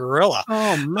than a gorilla.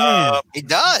 Oh, man. He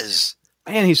does.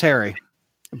 And he's Harry.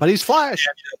 But he's Flash.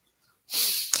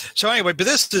 So anyway, but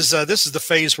this is the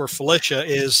phase where Felicia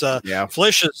is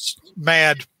Felicia's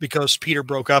mad because Peter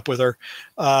broke up with her,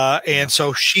 and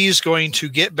so she's going to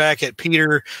get back at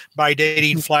Peter by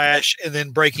dating Flash and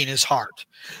then breaking his heart.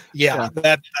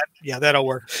 That'll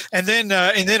work. And then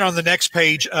on the next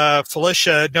page,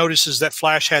 Felicia notices that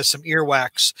Flash has some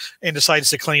earwax and decides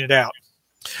to clean it out.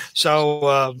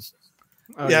 So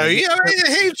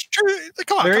it's true.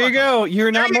 Come on, There come you on. go.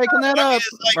 You're not making that up.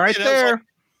 Right there.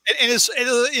 And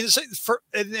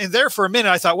there for a minute,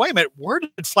 I thought, wait a minute, where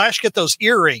did Flash get those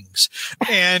earrings?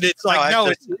 And it's like,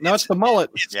 It's the mullet.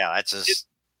 That's his.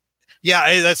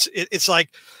 It's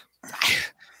like,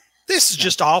 this is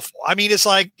just awful. I mean, it's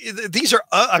like, these are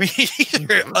ugly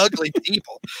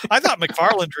people. I thought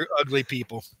McFarlane drew ugly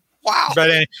people. Wow.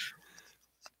 But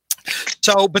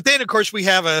but then of course we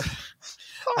have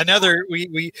another,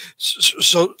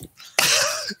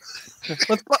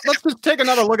 Let's just take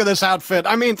another look at this outfit.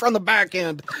 I mean, from the back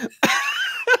end.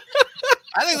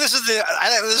 I think this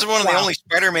is one of the only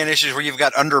Spider-Man issues where you've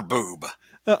got underboob.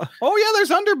 There's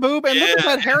underboob, and look at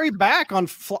that hairy back on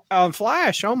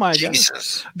Flash. Oh my God!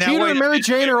 Jesus. Peter and Mary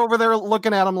Jane are over there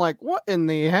looking at him like, "What in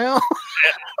the hell?"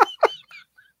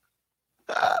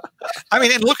 I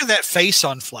mean, and look at that face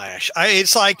on Flash.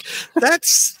 It's like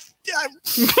that's.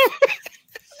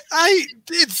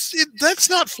 That's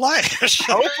not Flash.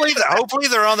 Hopefully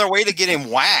they're on their way to get him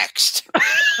waxed.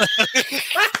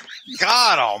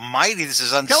 God Almighty, this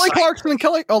is unsightly. Kelly Clarkson and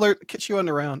Kelly. Oh, they're shooing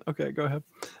around. Okay, go ahead.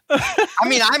 I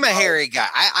mean, I'm a hairy guy.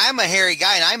 I'm a hairy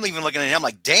guy, and I'm even looking at him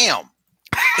like, damn.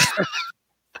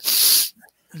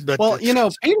 But, well,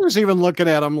 Peter's even looking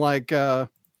at him like, damn.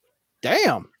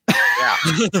 Yeah.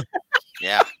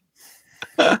 Yeah.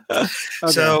 Okay.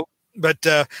 So, but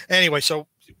anyway, so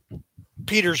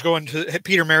Peter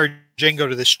and Mary Jane go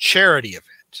to this charity event.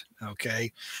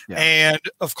 Okay. Yeah. And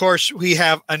of course we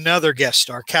have another guest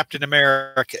star. Captain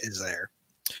America is there.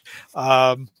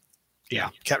 Yeah,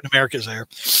 Captain America's there.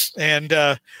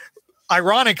 And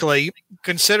ironically,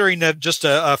 considering that just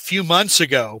a few months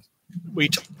ago, we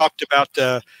talked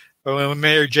about when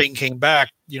Mary Jane came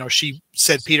back, she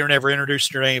said Peter never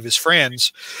introduced her to any of his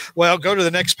friends. Well, go to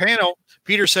the next panel.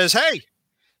 Peter says, "Hey,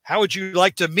 how would you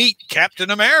like to meet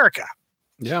Captain America?"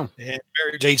 Yeah. And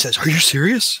Mary Jane says, "Are you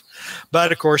serious?"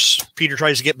 But of course, Peter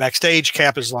tries to get backstage.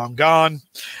 Cap is long gone.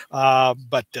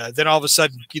 But then all of a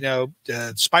sudden,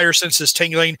 spider sense is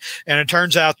tingling, and it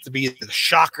turns out to be the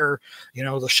Shocker.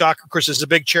 The Shocker, of course, is a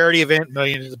big charity event.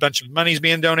 A bunch of money's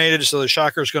being donated, so the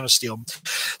Shocker is going to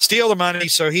steal the money.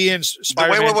 So he and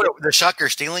Spider-Man. Wait, the Shocker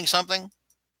stealing something?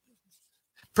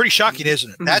 Pretty shocking,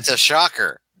 isn't it? That's a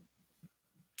shocker.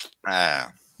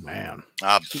 Man.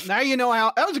 Uh, Now you know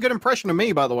how. That was a good impression of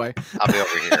me, by the way. I'll be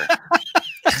over here.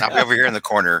 I'll be over here in the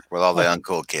corner with all the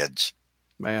uncool kids.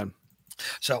 Man.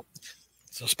 So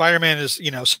Spider-Man is,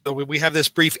 so we have this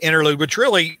brief interlude, which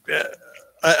really,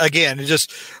 again,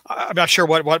 I'm not sure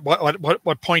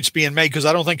what point's being made, because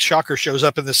I don't think Shocker shows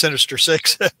up in the Sinister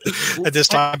Six at this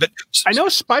time. But I know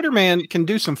Spider-Man can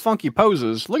do some funky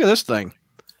poses. Look at this thing.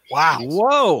 Wow.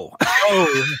 Whoa.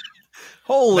 Oh,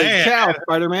 Holy man. cow,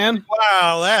 Spider-Man.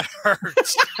 Wow, that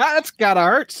hurts. That's got to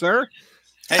hurt, sir.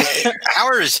 Hey, how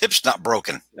are his hips not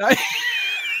broken?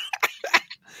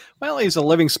 Well, he's a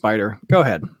living spider. Go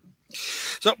ahead.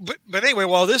 So, but anyway,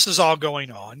 while this is all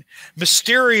going on,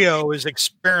 Mysterio is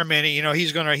experimenting.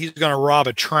 He's gonna rob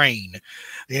a train.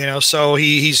 So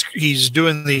he's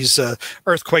doing these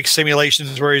earthquake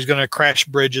simulations where he's going to crash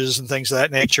bridges and things of that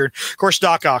nature. Of course,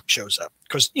 Doc Ock shows up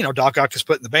because Doc Ock is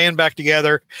putting the band back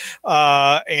together,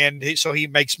 so he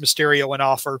makes Mysterio an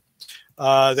offer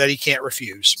that he can't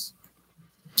refuse.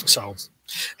 So.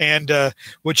 And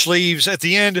which leaves at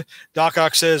the end, Doc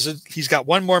Ock says he's got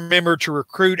one more member to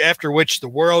recruit, after which the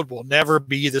world will never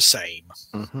be the same.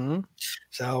 Mm-hmm.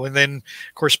 So, and then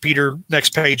of course Peter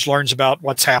next page learns about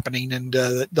what's happening, and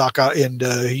Doc Ock, and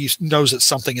he knows that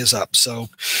something is up. So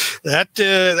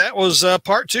that was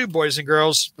part 2, boys and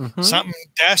girls. Mm-hmm. Something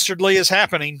dastardly is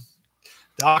happening.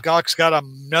 Doc Ock's got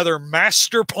another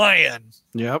master plan.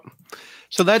 Yep.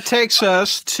 So that takes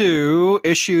us to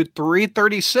issue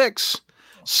 336.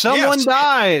 Someone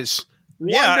dies.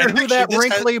 Wonder who that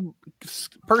wrinkly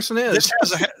person is.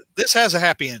 This has a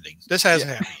happy ending. This has a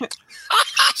happy ending.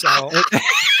 So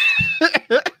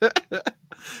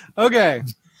Okay.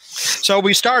 So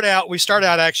we start out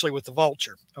actually with the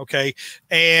Vulture. Okay.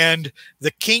 And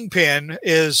the Kingpin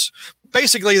is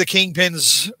basically the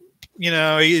Kingpin's,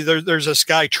 there's this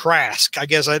guy Trask. I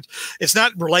guess it's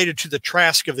not related to the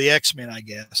Trask of the X-Men, I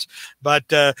guess, but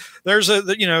there's a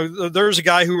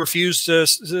guy who refused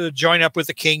to join up with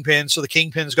the Kingpin, so the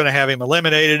Kingpin is going to have him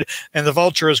eliminated, and the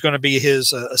Vulture is going to be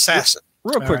his assassin.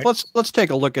 Real quick, right. Let's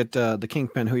take a look at the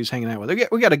Kingpin who he's hanging out with.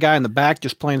 We got a guy in the back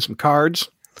just playing some cards.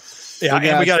 Yeah,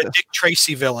 and we got a Dick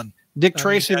Tracy villain. Dick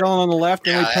Tracy villain on the left,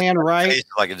 and we pan right.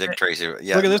 Like a Dick Tracy.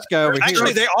 Yeah. Look at this guy over here.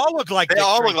 Actually, they all look like Dick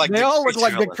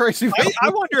Tracy. I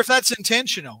wonder if that's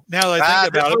intentional. Now that I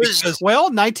think about it,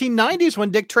 1990s when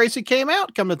Dick Tracy came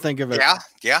out. Come to think of it.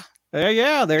 Yeah.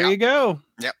 There you go.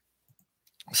 Yep.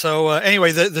 So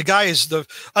anyway, the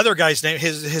other guy's name.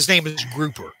 His name is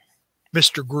Grouper,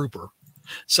 Mr. Grouper.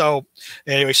 So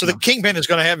anyway, the Kingpin is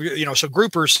going to have, so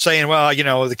Grouper's saying,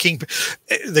 well, the Kingpin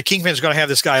is going to have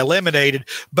this guy eliminated,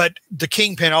 but the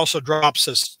Kingpin also drops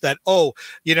us that, all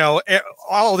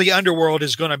the underworld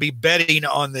is going to be betting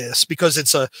on this because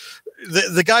it's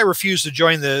the guy refused to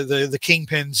join the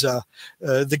Kingpin's,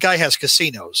 the guy has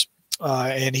casinos.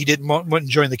 And he didn't want to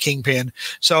join the Kingpin.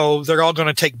 So they're all going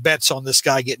to take bets on this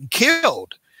guy getting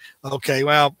killed. Okay.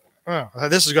 Well,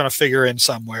 this is going to figure in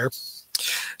somewhere.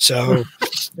 So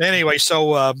anyway,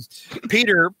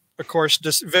 Peter, of course,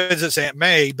 just visits Aunt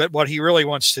May, but what he really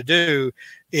wants to do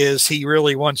is he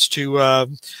really wants to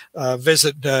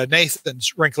visit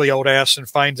Nathan's wrinkly old ass and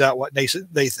finds out what Nathan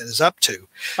is up to.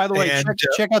 By the way,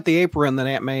 check out the apron that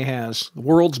Aunt May has.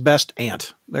 World's best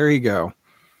aunt. There you go.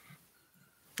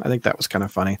 I think that was kind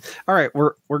of funny. All right,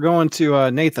 we're going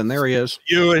to Nathan. There he is.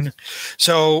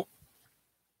 So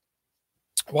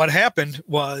what happened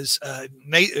was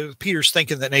Peter's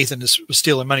thinking that Nathan was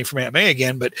stealing money from Aunt May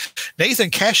again, but Nathan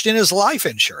cashed in his life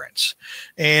insurance.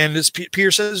 And as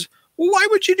Peter says, well, why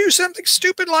would you do something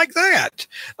stupid like that?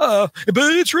 But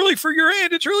it's really for your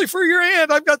aunt. It's really for your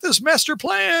aunt. I've got this master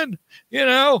plan,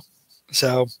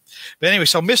 So, but anyway,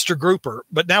 so Mr. Grouper,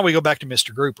 but now we go back to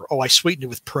Mr. Grouper. Oh, I sweetened it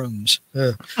with prunes.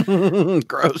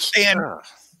 Gross.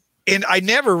 And I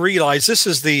never realized this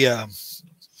is the,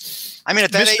 I mean,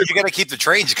 at that age, you got to keep the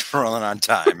trains rolling on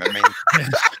time.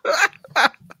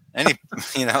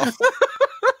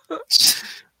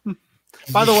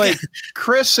 By the way,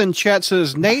 Chris in chat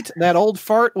says, Nate, that old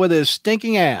fart with his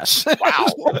stinking ass. Wow.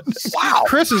 Wow.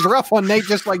 Chris is rough on Nate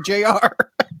just like JR.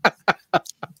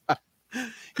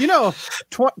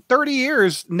 30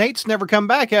 years, Nate's never come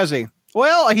back, has he?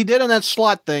 Well, he did in that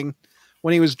slot thing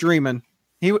when he was dreaming.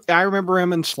 I remember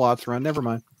him in Sloth Run. Never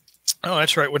mind. Oh,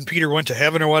 that's right. When Peter went to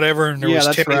heaven or whatever, and there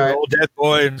was Timmy, the old dead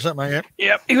boy, and something like that.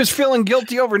 Yep. He was feeling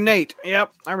guilty over Nate.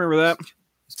 Yep. I remember that.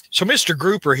 So Mr.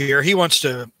 Grouper here, he wants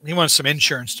some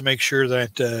insurance to make sure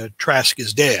that Trask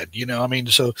is dead.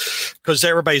 So because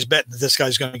everybody's betting that this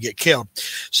guy's going to get killed.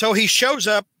 So he shows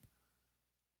up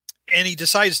and he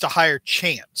decides to hire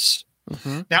Chance.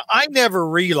 Mm-hmm. Now, I never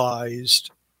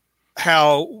realized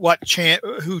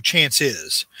who Chance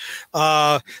is.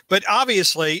 But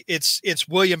obviously it's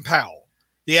William Powell,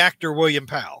 the actor William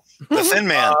Powell. The Thin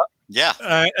Man. Yeah.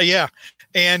 Yeah.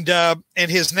 And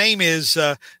his name is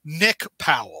Nick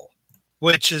Powell,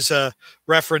 which is a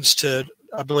reference to,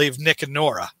 I believe, Nick and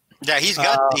Nora. Yeah, he's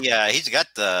got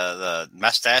the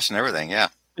mustache and everything. Yeah.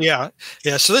 Yeah.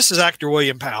 Yeah. So this is actor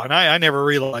William Powell, and I never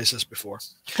realized this before.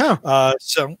 Huh.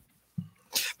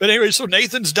 But anyway, so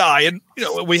Nathan's dying.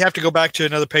 We have to go back to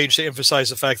another page to emphasize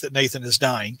the fact that Nathan is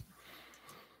dying.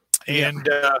 And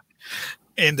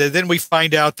then we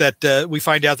find out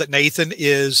that Nathan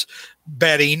is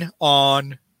betting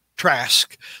on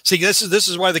Trask. See, this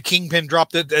is why the Kingpin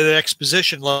dropped the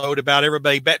exposition load about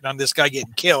everybody betting on this guy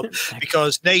getting killed,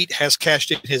 because Nate has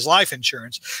cashed in his life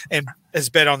insurance and has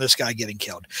bet on this guy getting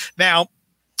killed. Now,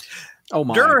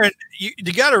 during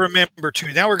you got to remember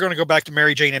too. Now we're going to go back to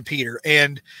Mary Jane and Peter,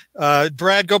 and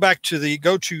Brad, go to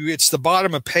it's the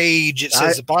bottom of page. It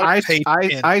says the bottom of page.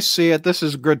 I see it. This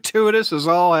is gratuitous as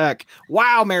all heck.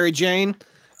 Wow, Mary Jane.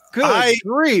 Good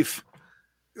grief.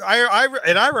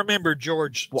 I remember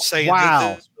George saying,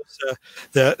 "Wow."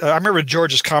 I remember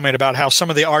George's comment about how some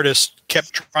of the artists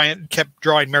kept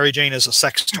drawing Mary Jane as a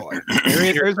sex toy.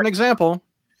 Here's an example.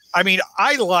 I mean,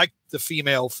 I like the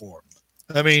female form.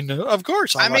 I mean, of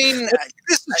course. This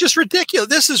is just ridiculous.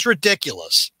 This is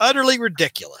ridiculous, utterly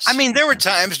ridiculous. I mean, there were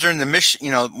times during when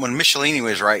Michelini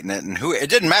was writing it, and it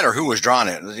didn't matter who was drawing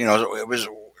it. It was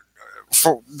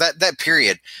for that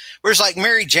period, where it's like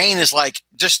Mary Jane is like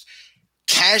just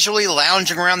casually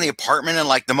lounging around the apartment in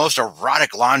like the most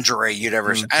erotic lingerie you'd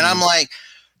ever seen. And I'm like,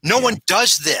 no one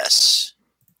does this.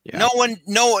 Yeah. No one.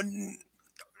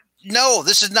 No,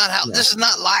 this is not how. Yeah. This is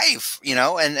not life.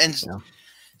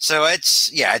 So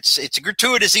it's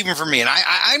gratuitous even for me, and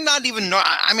I'm not even.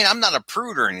 I mean, I'm not a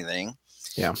prude or anything.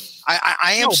 Yeah,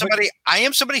 I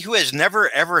am somebody who has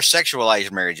never ever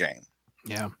sexualized Mary Jane.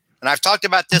 Yeah, and I've talked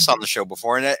about this on the show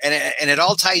before, and it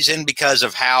all ties in because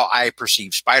of how I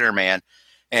perceive Spider-Man.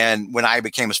 And when I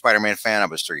became a Spider-Man fan, I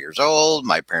was 3 years old.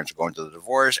 My parents were going through the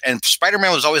divorce, and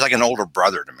Spider-Man was always like an older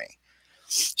brother to me.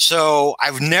 So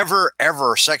I've never,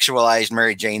 ever sexualized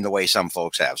Mary Jane the way some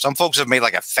folks have. Some folks have made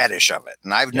like a fetish of it,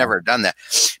 and I've never done that.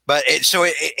 But it's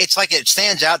like it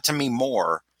stands out to me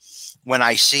more when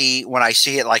I see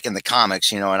it like in the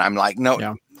comics, and I'm like,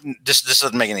 no, this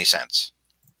doesn't make any sense.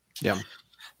 Yeah.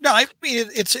 No, I mean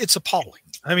it's appalling.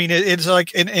 I mean it's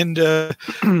like I mean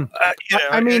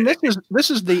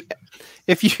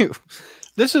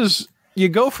you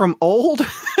go from old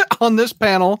on this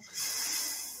panel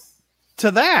to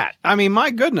that. I mean,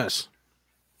 my goodness.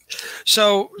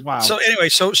 So wow. So anyway,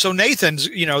 so Nathan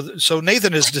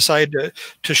has decided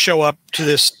to show up to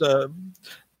this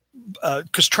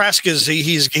because Trask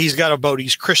he's got a boat.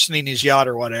 He's christening his yacht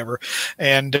or whatever,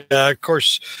 and of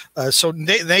course, so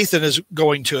Nathan is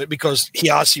going to it because he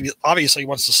obviously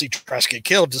wants to see Trask get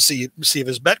killed to see if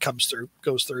his bet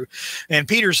goes through, and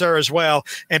Peter's there as well,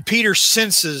 and Peter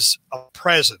senses a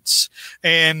presence,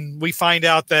 and we find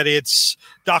out that it's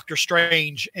Doctor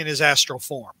Strange in his astral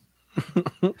form.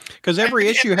 Because every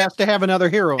issue has to have another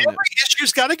hero in it. Every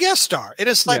issue's got a guest star. And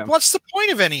it's like, what's the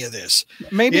point of any of this?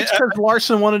 Maybe it's because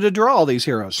Larson wanted to draw all these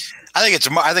heroes. I think it's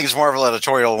more of an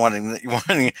editorial wanting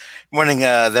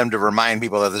them to remind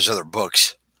people that there's other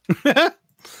books.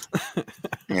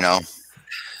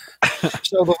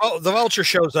 So the Vulture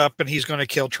shows up and he's going to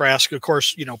kill Trask. Of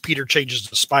course, Peter changes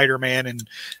to Spider-Man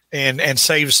and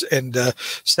saves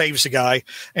the guy.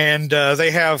 And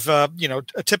they have a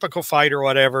typical fight or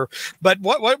whatever. But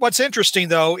what's interesting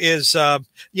though is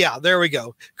there we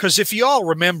go. Because if you all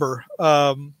remember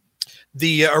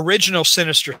the original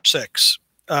Sinister Six.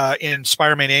 In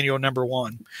Spider-Man Annual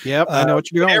 #1. Yep, I know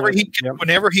what you're doing.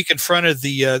 Whenever he confronted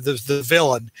the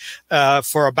villain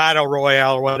for a battle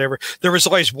royale or whatever, there was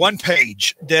always one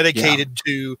page dedicated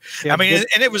to. I mean,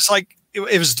 and it was like it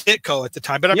was Ditko at the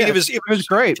time, but I mean, it was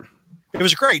great. It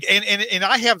was great, and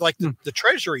I have like the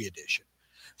Treasury edition.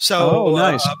 So,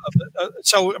 nice.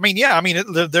 So I mean, yeah, I mean,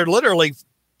 they're literally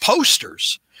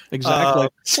posters. Exactly.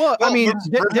 Well, I mean,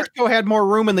 Ditko had more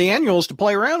room in the annuals to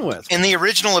play around with. In the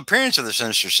original appearance of the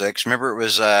Sinister Six, remember it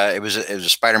was a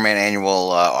Spider-Man annual.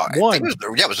 One.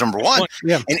 It was number one.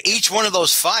 Yeah. And each one of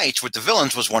those fights with the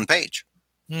villains was one page.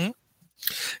 Mm-hmm.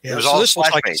 Yeah, it was so all this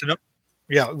looks like page.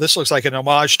 this looks like an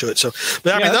homage to it. So,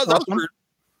 but I mean,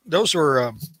 those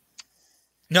were.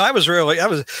 No, it's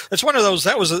one of those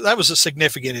that was a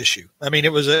significant issue. I mean,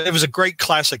 it was a great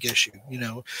classic issue.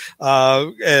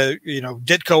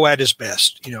 Ditko at his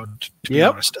best. To be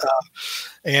honest.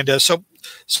 So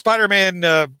Spider-Man,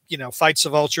 fights the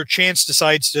Vulture. Chance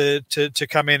decides to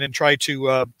come in and try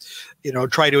to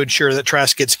ensure that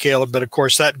Trask gets killed, but of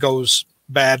course that goes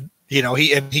bad. He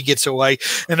gets away,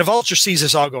 and the Vulture sees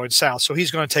this all going south, so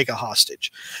he's going to take a hostage.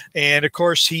 And of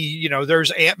course,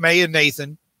 there's Aunt May and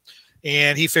Nathan.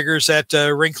 And he figures that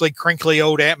wrinkly, crinkly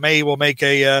old Aunt May will make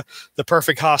the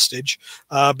perfect hostage.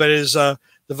 But as the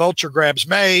Vulture grabs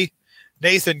May,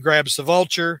 Nathan grabs the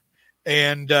Vulture.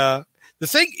 And the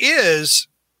thing is,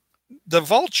 the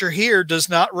Vulture here does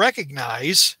not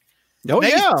recognize Nathan.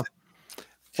 Yeah.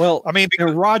 Well, I mean,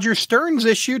 in Roger Stern's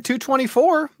issue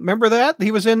 224, remember that? He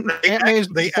was in Aunt May's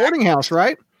boarding house,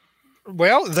 right?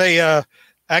 Well, they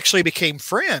actually became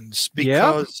friends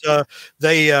because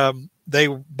they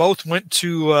both went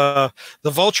to the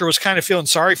Vulture was kind of feeling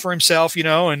sorry for himself,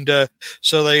 and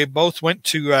so they both went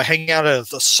to hang out at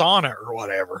the sauna or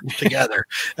whatever together.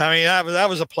 I mean, that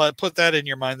was a put that in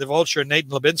your mind. The Vulture and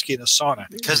Nathan Lebinsky in a sauna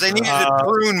because they needed to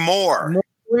prune more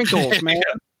wrinkles, man.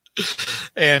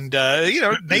 And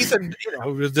Nathan,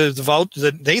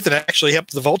 Nathan actually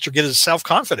helped the Vulture get his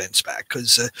self-confidence back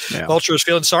because Vulture was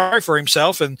feeling sorry for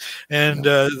himself, and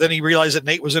then he realized that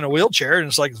Nate was in a wheelchair, and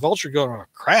it's like the Vulture going, "Oh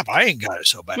crap, I ain't got it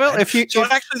so bad." Well, actually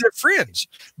they're friends,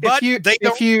 but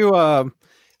if you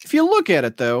look at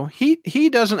it though, he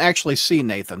doesn't actually see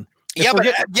Nathan.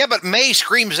 But May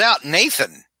screams out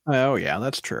Nathan. Oh yeah,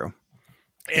 that's true.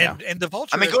 And the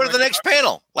Vulture. I mean, go to the next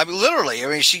panel. Like literally, I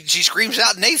mean, she screams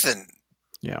out Nathan.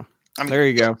 Yeah. I mean, there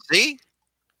you go. See?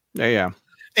 Yeah.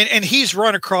 And he's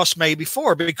run across May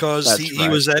before because he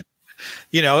was at,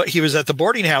 he was at the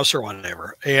boarding house or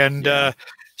whatever. And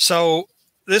so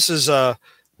this is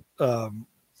again,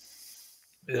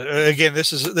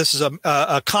 this is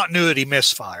a continuity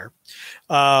misfire.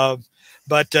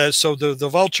 But so the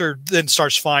Vulture then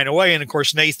starts flying away, and of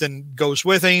course Nathan goes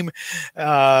with him,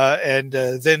 and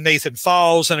then Nathan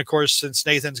falls, and of course since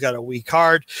Nathan's got a weak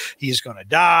heart, he's going to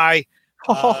die.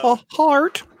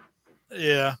 Heart.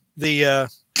 Yeah.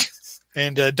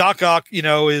 And Doc Ock,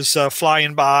 is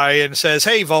flying by and says,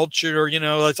 "Hey, Vulture,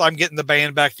 I'm getting the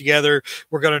band back together.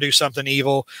 We're going to do something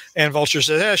evil." And Vulture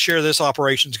says, "Yeah, sure, this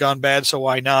operation's gone bad, so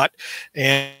why not?"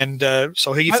 And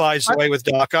so he flies away with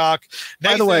Doc Ock.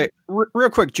 By the way, real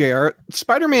quick, JR,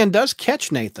 Spider-Man does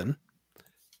catch Nathan,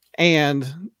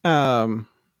 and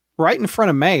right in front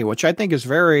of May, which I think is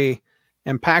very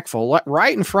impactful,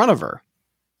 right in front of her.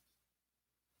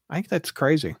 I think that's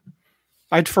crazy.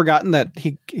 I'd forgotten that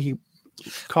he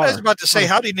caught her. I was about to say,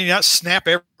 how did he not snap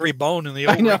every bone in the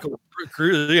old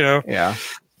crew? Yeah.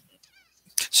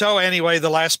 So anyway, the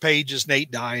last page is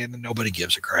Nate dying, and nobody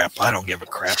gives a crap. I don't give a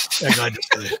crap.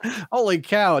 Holy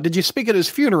cow! Did you speak at his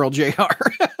funeral, JR?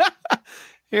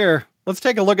 Here, let's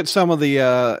take a look at some of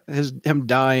the him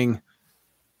dying.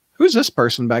 Who's this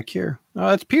person back here? Oh,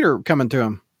 that's Peter coming to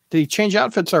him. Did he change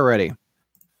outfits already?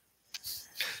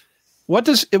 What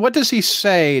does he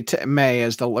say to May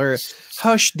as the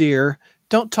hush, dear,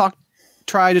 don't talk.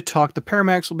 Try to talk. The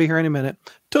Paramax will be here any minute.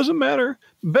 Doesn't matter.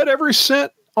 Bet every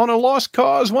cent on a lost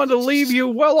cause. Wanted to leave you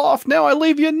well off. Now I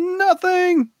leave you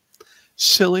nothing.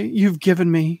 Silly, you've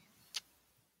given me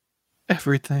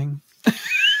everything.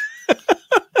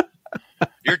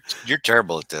 You're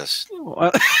terrible at this.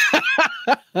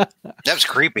 That's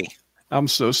creepy. I'm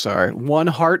so sorry. One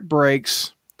heart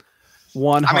breaks.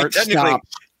 One heart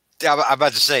stops. I'm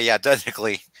about to say,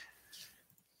 technically,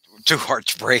 two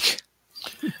hearts break.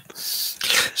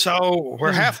 So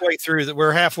we're halfway through.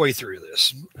 We're halfway through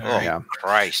this. Oh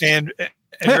Christ! And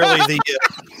really,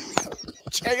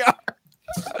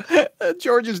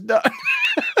 George is done.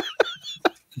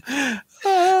 He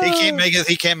can't make it.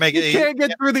 He can't make it. He can't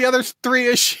get through the other three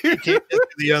issues. He can't get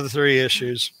through the other three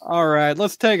issues. All right,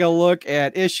 let's take a look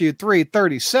at issue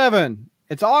 337.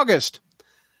 It's August.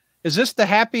 Is this the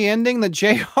happy ending that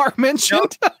JR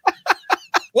mentioned? No.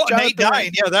 Well, Nate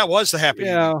dying. Yeah, that was the happy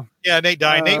ending. Yeah, Nate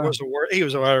dying. Nate was he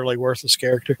was a utterly worthless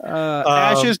character.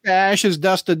 Ashes to ashes,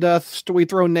 dust to dust. We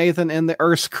throw Nathan in the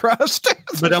Earth's crust.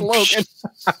 But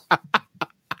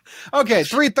Okay,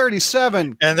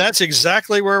 337. And that's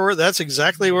exactly where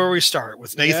we start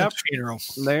with Nathan's funeral.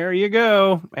 There you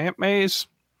go. Aunt May's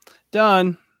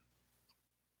done.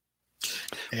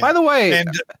 Yeah. By the way,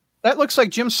 that looks like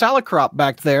Jim Salicrop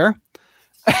back there.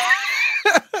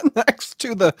 Next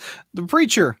to the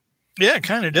preacher. Yeah, it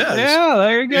kind of does. Yeah,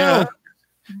 there you go. Yeah.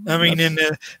 I mean,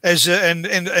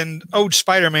 and old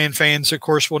Spider-Man fans, of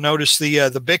course, will notice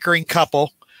the bickering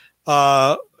couple,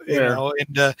 and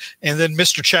then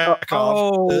Mr.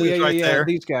 Chekhov. There.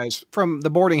 These guys from the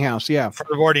boarding house. Yeah, from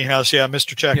the boarding house. Yeah,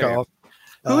 Mr. Chekhov.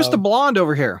 Yeah. Who's the blonde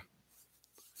over here?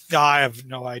 I have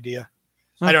no idea.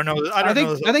 I don't know. I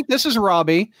think this is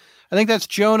Robbie. I think that's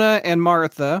Jonah and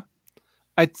Martha.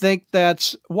 I think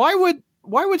that's why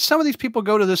would some of these people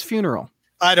go to this funeral?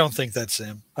 I don't think that's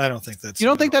him. I don't think that's. You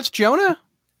don't think that's Jonah?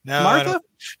 No, Martha?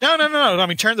 No. I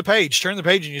mean, turn the page,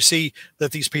 and you see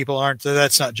that these people aren't.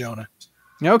 That's not Jonah.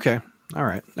 Okay. All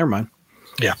right. Never mind.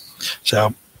 Yeah.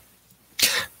 So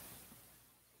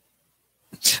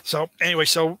anyway,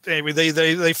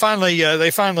 they finally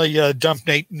dump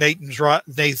Nate's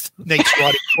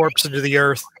rotting corpse into the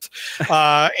earth,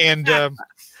 and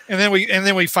then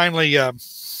we finally.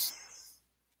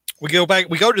 We go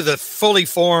to the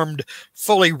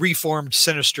fully reformed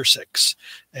Sinister Six,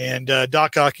 and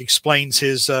Doc Ock explains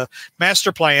his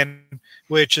master plan,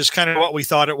 which is kind of what we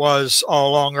thought it was all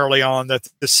along early on, that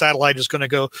the satellite is going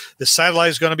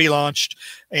to be launched,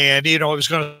 and it was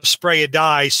going to spray a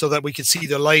dye so that we could see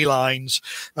the ley lines.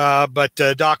 But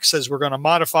Doc says we're going to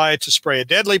modify it to spray a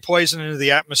deadly poison into the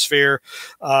atmosphere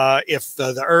if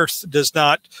the Earth does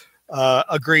not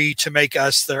agree to make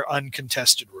us their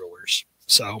uncontested rulers.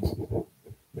 So,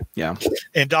 yeah,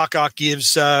 and Doc Ock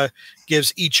gives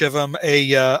each of them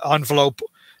a envelope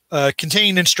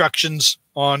containing instructions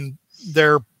on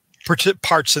their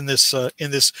parts in this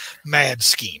mad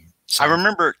scheme. So, I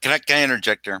remember. Can I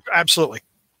interject here? Absolutely.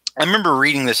 I remember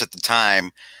reading this at the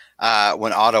time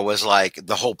when Otto was like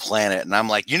the whole planet, and I'm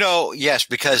like, yes,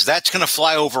 because that's going to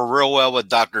fly over real well with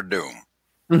Doctor Doom.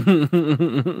 And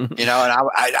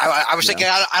I was thinking,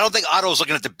 I don't think Otto's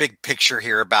looking at the big picture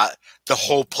here about the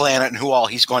whole planet and who all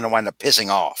he's going to wind up pissing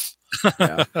off.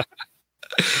 Yeah.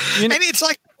 And it's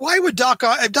like, why would Doc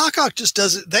Ock? If Doc Ock just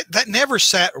doesn't, that never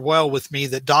sat well with me,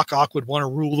 that Doc Ock would want to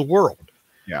rule the world.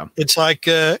 Yeah. It's like,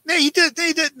 he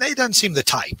doesn't seem the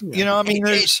type. Yeah. I mean,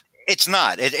 it's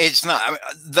not. It's not. I mean,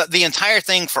 the entire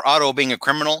thing for Otto being a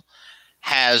criminal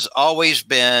has always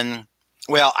been,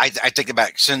 well, I think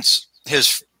about since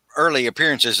his early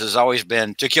appearances has always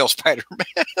been to kill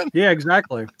Spider-Man. Yeah,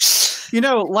 exactly.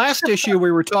 Last issue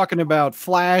we were talking about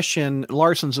Flash and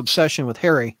Larson's obsession with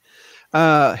Harry.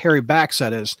 Harry Bax,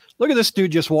 that is. Look at this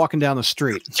dude just walking down the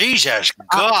street. Jesus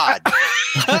God.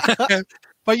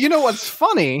 But you know what's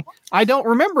funny? I don't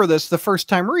remember this the first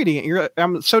time reading it.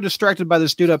 I'm so distracted by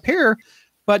this dude up here.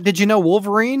 But did you know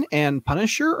Wolverine and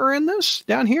Punisher are in this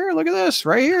down here? Look at this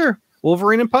right here.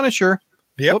 Wolverine and Punisher.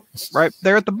 Yep. Right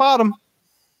there at the bottom.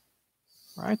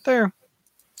 Right there.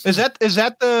 Is that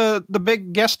the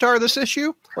big guest star of this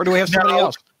issue? Or do we have somebody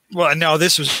else? Well, no,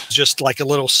 this was just like a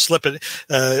little slip.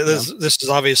 This is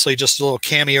obviously just a little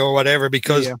cameo or whatever,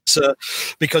 because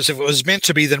if it was meant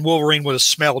to be, then Wolverine would have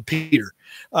smelled Peter.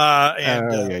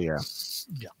 Yeah.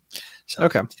 So.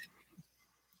 Okay.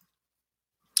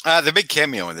 The big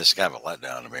cameo in this is kind of a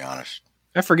letdown, to be honest.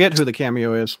 I forget who the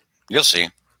cameo is. You'll see.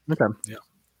 Okay. Yeah.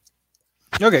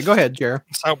 Okay, go ahead, Jer.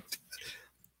 So,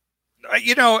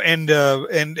 and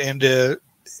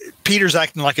Peter's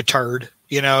acting like a turd.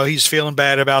 He's feeling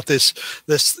bad about this,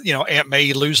 Aunt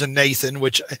May losing Nathan,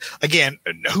 which again,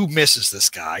 who misses this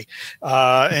guy?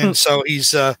 And so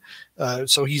he's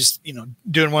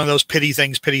doing one of those pity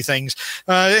things.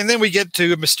 And then we get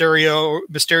to Mysterio.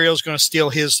 Mysterio's going to steal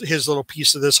his little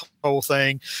piece of this whole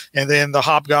thing. And then the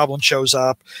Hobgoblin shows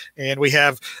up, and we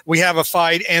have a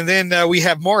fight. And then we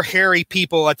have more hairy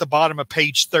people at the bottom of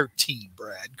page 13,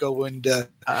 Brad. Go and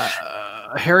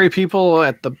hairy people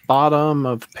at the bottom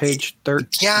of page 13.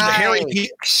 Yeah,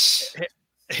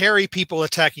 hairy people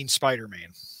attacking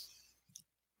Spider-Man.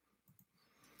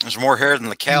 There's more hair than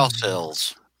the cow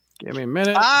cells. Give me a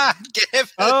minute.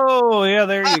 Oh, yeah,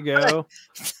 there you go.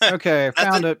 Okay,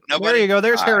 found it. There you go.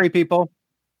 There's hairy people.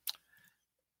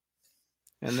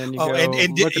 And then you go.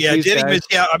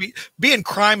 I mean, being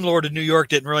crime lord of New York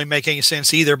didn't really make any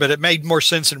sense either, but it made more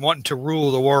sense in wanting to rule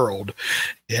the world.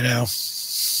 Yeah.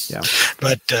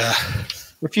 But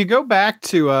if you go back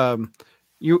to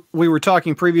we were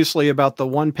talking previously about the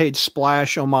one-page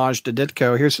splash homage to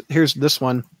Ditko. Here's this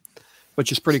one,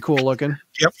 which is pretty cool looking.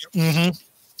 Yep. Mm-hmm.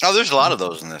 Oh, there's a lot of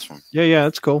those in this one. Yeah,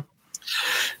 that's cool.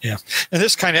 Yeah, and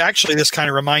this kind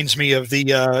of reminds me of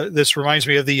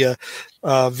the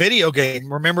video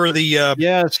game. Remember the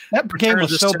Yes, that game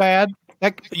was so bad.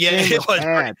 It was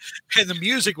bad. And the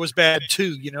music was bad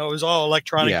too. It was all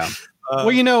electronic. Yeah.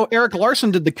 Well, Eric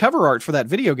Larson did the cover art for that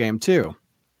video game too.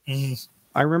 Mm.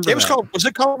 I remember. Was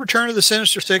it called Return of the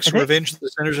Sinister Six or Revenge of the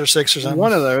Sinister Six or something?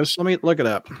 One of those. Let me look it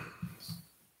up.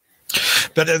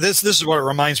 But this is what it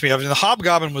reminds me of. And the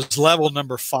Hobgoblin was level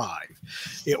number 5.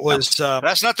 It was.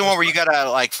 That's not the one where you gotta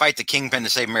like fight the Kingpin to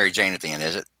save Mary Jane at the end,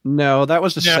 is it? No, that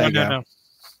was the Sega. No.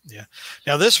 Yeah.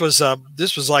 Now this was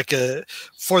like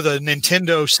for the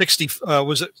Nintendo 60.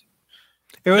 Was it?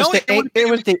 It was the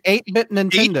 8-bit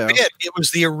Nintendo. 8-bit. It was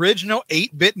the original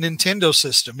 8-bit Nintendo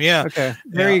system. Yeah. Okay.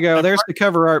 There you go. There's the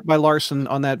cover art by Larson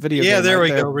on that video. Yeah, game there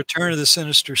right we go. Return of the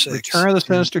Sinister Six. Return of the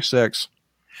Sinister Six.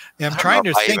 Yeah, I'm trying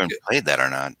to think. I even played that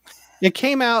or not. It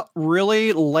came out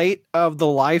really late of the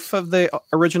life of the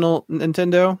original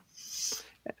Nintendo.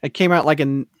 It came out like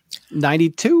in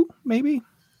 92, maybe.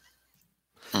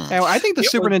 Now, I think the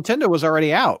Super Nintendo was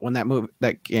already out when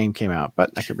that game came out,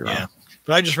 but I could be wrong. Yeah.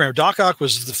 But I just remember Doc Ock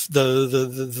was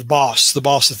the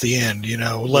boss at the end,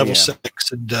 level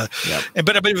 6, and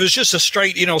but it was just a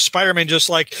straight, Spider-Man,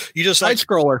 side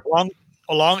scroller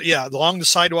along the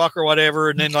sidewalk or whatever,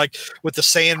 and then like with the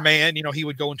Sandman, he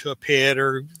would go into a pit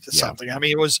or something. I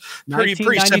mean, it was pretty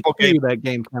simple game. That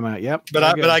game came out, yep. But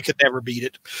I could never beat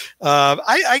it.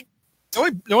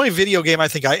 The only video game I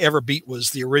think I ever beat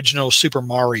was the original Super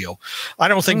Mario. I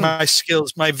don't think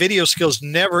my video skills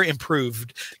never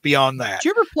improved beyond that. Did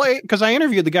you ever play, because I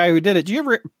interviewed the guy who did it, did you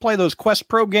ever play those Quest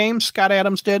Pro games Scott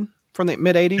Adams did from the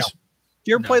mid-'80s? No. Did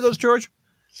you ever play those, George?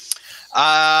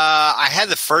 I had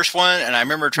the first one, and I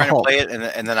remember trying to play it,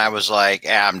 and then I was like,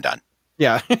 I'm done.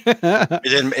 Yeah.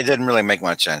 It didn't really make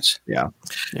much sense. Yeah.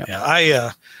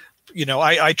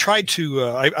 I tried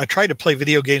to play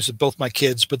video games with both my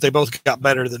kids, but they both got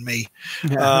better than me.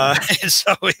 And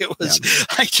so it was,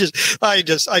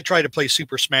 I tried to play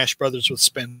Super Smash Brothers with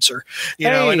Spencer,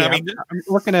 and I mean, I'm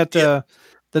looking at the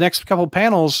next couple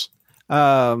panels.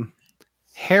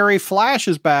 Harry Flash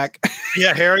is back.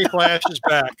 Yeah. Harry Flash is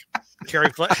back.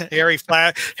 Harry Flash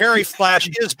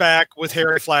is back with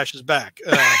Harry Flash is back.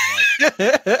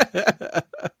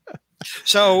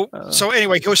 So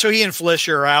anyway, so he and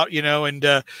Felicia are out, and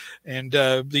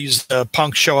these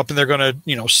punks show up and they're going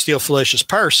to, steal Felicia's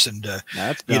purse. And,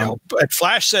 but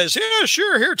Flash says, yeah,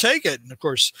 sure. Here, take it. And of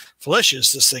course,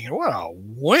 Felicia's just thinking, what a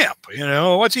wimp,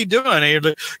 what's he doing?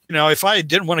 And, if I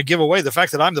didn't want to give away the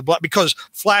fact that I'm the black, because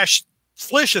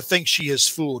Felicia thinks she has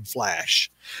fooled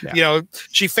Flash. Yeah.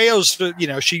 She fails to,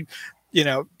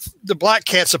 the Black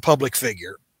Cat's a public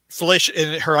figure. Felicia,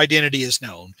 and her identity is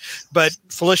known, but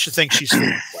Felicia thinks she's fooling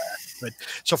Flash. But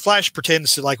so Flash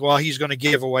pretends to he's going to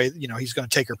give away, he's going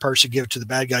to take her purse and give it to the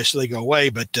bad guy so they go away.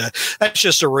 But that's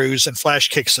just a ruse, and Flash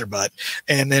kicks their butt.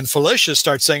 And then Felicia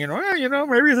starts saying, well,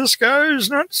 maybe this guy is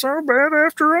not so bad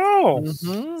after all.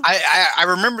 Mm-hmm. I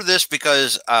remember this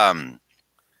because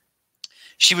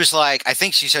she was like, I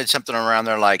think she said something around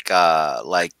there like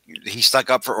he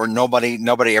stuck up for, or nobody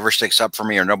ever sticks up for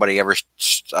me, or nobody ever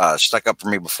stuck up for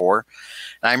me before.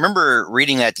 And I remember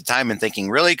reading that at the time and thinking,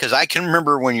 really? Because I can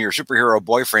remember when your superhero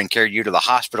boyfriend carried you to the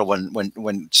hospital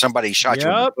when somebody shot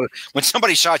you, when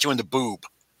somebody shot you in the boob.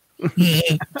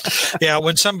 Yeah,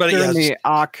 when somebody in the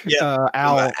Owl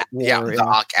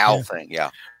the Owl thing,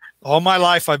 yeah. All my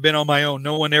life, I've been on my own.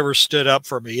 No one ever stood up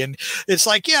for me, and it's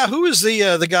like, who is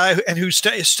the guy who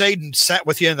stayed and sat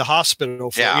with you in the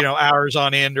hospital for hours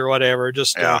on end or whatever?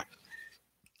 Just it's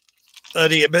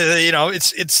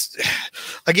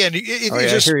again.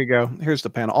 Here you go. Here's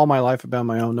the panel. All my life, I've been on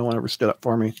my own. No one ever stood up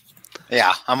for me.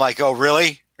 Yeah, I'm like, oh,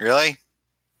 really?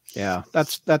 Yeah,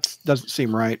 that doesn't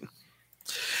seem right.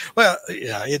 Well,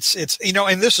 yeah, it's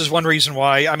and this is one reason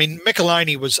why. I mean,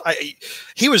 Michelini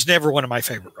he was never one of my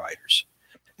favorite writers.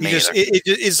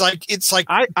 It's like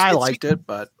I liked it,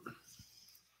 but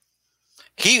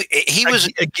he was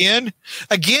again.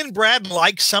 Brad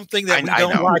likes something that we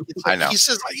don't like. I know. He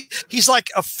says he's like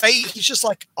a fake. He's just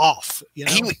like off.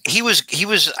 He was.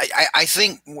 I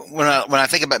think when I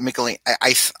think about Michelini,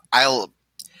 I'll.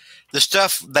 The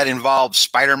stuff that involved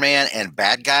Spider-Man and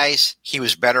bad guys, he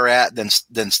was better at than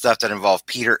stuff that involved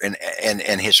Peter and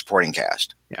his supporting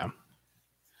cast. Yeah.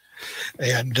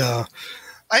 And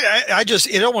I just,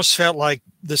 it almost felt like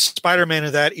the Spider-Man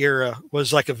of that era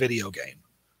was like a video game,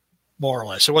 more or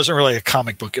less. It wasn't really a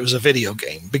comic book. It was a video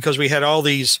game because we had all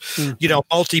these,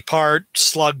 multi-part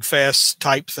slugfest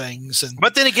type things.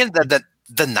 But then again, the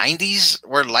 90s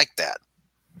were like that.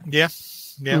 Yeah.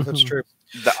 Yeah, that's true.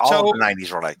 All of the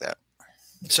 90s were like that.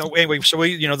 So anyway, so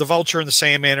we, the Vulture and the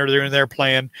Sandman are there in their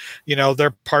plan.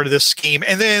 They're part of this scheme,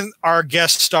 and then our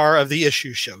guest star of the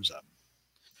issue shows up.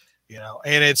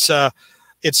 And it's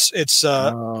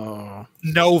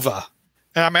Nova.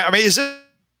 And I mean, is it?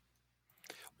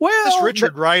 Well, this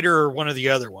Richard Rider or one of the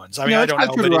other ones? I mean, I don't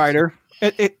know. Richard Rider.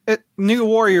 New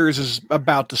Warriors is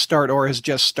about to start or has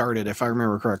just started, if I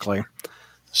remember correctly.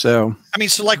 So I mean,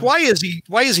 so like, why is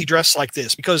he dressed like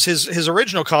this? Because his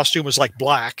original costume was like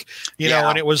black,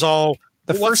 and it was all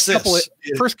the first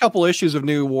couple issues of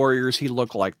New Warriors. He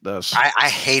looked like this. I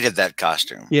hated that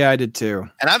costume. Yeah, I did too.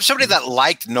 And I'm somebody that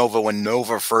liked Nova when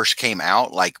Nova first came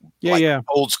out, like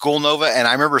old school Nova. And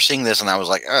I remember seeing this, and I was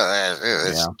like,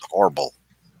 it's horrible.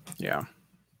 Yeah.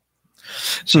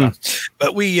 So,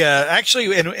 but we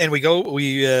actually, and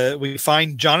we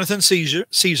find Jonathan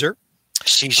Caesar.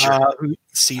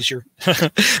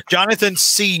 Jonathan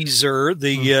Caesar,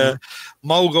 the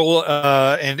mogul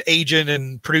and agent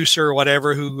and producer or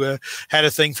whatever, who had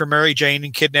a thing for Mary Jane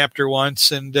and kidnapped her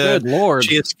once, and good Lord,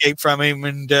 she escaped from him,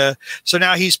 and so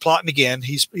now he's plotting again.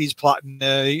 He's plotting.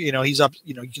 He's up.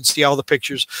 You can see all the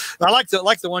pictures. I like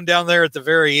the one down there at the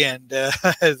very end,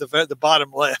 the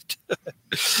bottom left.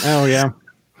 Oh yeah.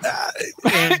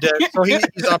 So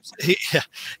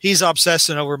he's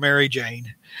obsessing over Mary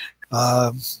Jane.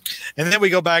 And then we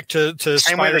go back to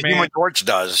Spider-Man. Human Torch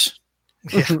does.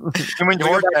 Yeah. Human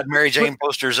Torch had Mary Jane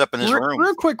posters up in his room.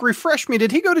 Real quick, refresh me.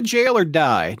 Did he go to jail or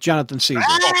die, Jonathan Caesar?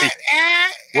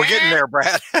 We're getting there,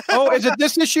 Brad. Oh, is it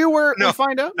this issue where we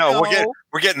find out? No,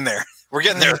 we're getting there. We're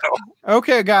getting there, though.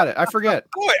 Okay, got it. I forget.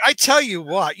 Boy, I tell you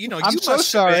what, I'm so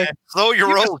sorry. Slow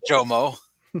your roll, Jomo.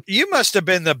 You must have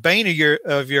been the bane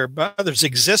of your mother's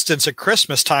existence at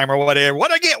Christmas time or whatever.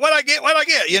 What I get?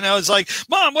 It's like,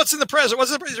 Mom, what's in the present?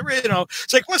 What's in the present?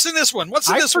 It's like, what's in this one? What's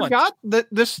in this one? I forgot that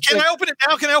this. Can I open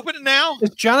it now? Is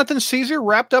Jonathan Caesar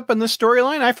wrapped up in this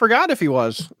storyline? I forgot if he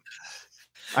was.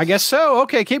 I guess so.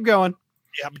 Okay, keep going.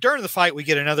 Yeah, but during the fight, we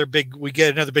get another big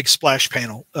splash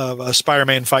panel of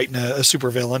Spider-Man fighting a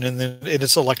supervillain, and then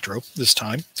it's Electro this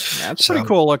time. That's pretty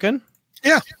cool looking.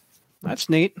 Yeah, that's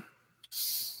neat.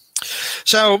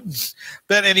 So,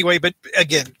 but anyway, but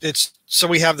again, so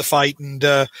we have the fight, and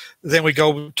then we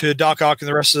go to Doc Ock and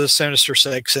the rest of the Sinister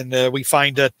Six, and we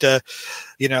find that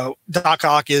Doc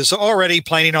Ock is already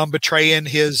planning on betraying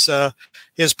his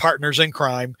partners in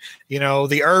crime.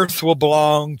 The Earth will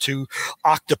belong to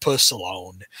Octopus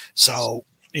alone. So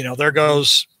there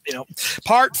goes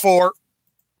part four.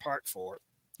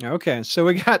 Okay, so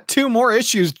we got two more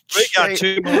issues.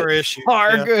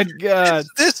 Our good God.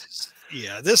 This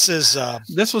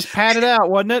was padded out,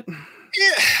 wasn't it?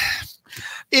 Yeah,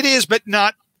 it is, but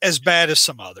not as bad as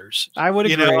some others. I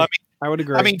would agree. I would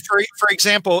agree. I mean, for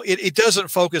example, it doesn't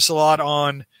focus a lot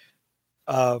on.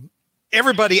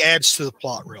 Everybody adds to the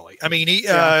plot, really. I mean,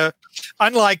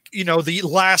 unlike the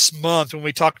last month when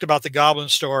we talked about the Goblin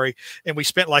story, and we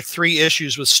spent like 3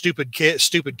 issues with stupid kid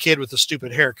with a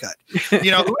stupid haircut,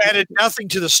 who added nothing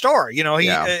to the story.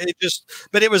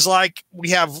 But it was like we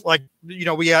have we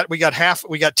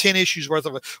got 10 issues worth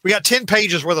of we got 10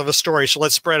 pages worth of a story, so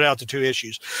let's spread it out to 2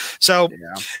 issues. So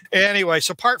anyway,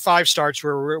 so part 5 starts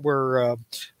where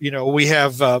we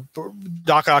have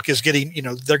Doc Ock is getting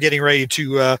they're getting ready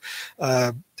to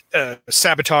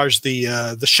sabotage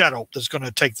the shuttle that's going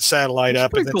to take the satellite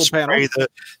up, and then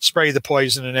spray the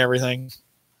poison and everything.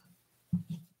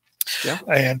 Yeah,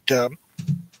 and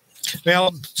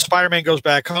Spider-Man goes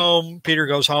back home. Peter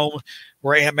goes home,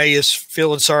 where Aunt May is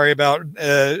feeling sorry about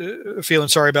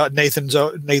Nathan's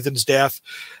death.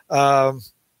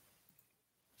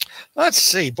 Let's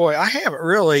see, boy, I haven't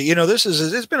really.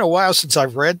 It's been a while since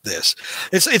I've read this.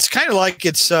 It's kind of like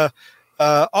it's.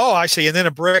 I see. And then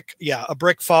a brick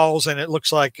falls, and it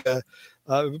looks like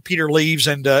Peter leaves,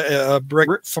 and a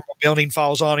brick from a building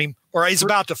falls on him, or he's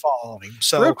about to fall on him.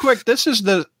 So real quick,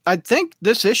 I think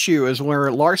this issue is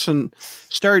where Larson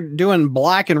started doing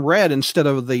black and red instead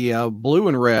of the blue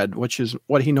and red, which is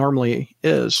what he normally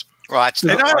is. Well, that's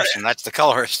not Larson. That's the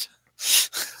colorist.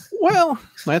 Well,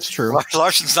 that's true.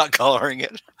 Larson's not coloring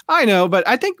it. I know, but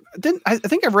I think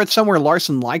I've read somewhere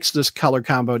Larson likes this color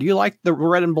combo. Do you like the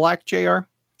red and black, JR?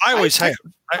 I always have.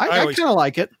 I kind of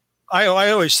like it. I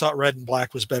always thought red and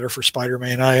black was better for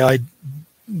Spider-Man. I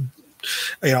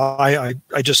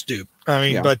just do. I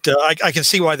mean, but I can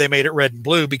see why they made it red and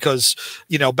blue, because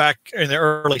back in the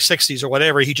early '60s or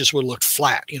whatever, he just would have looked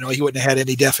flat. He wouldn't have had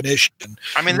any definition.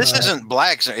 I mean, this isn't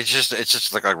black. It's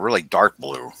just like a really dark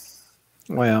blue.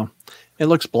 Well, it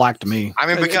looks black to me. I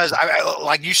mean, because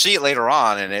like you see it later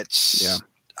on, and it's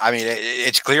I mean,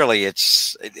 it's clearly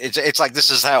it's like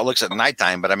this is how it looks at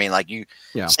nighttime. But I mean, like you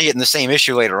see it in the same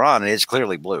issue later on, and it's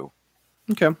clearly blue.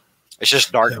 Okay. It's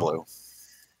just dark Yeah. blue.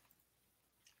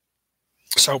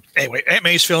 So anyway, Aunt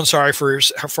May's feeling sorry for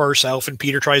herself, and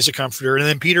Peter tries to comfort her. And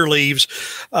then Peter leaves,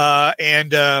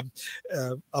 and a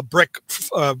brick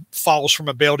falls from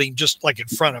a building just like in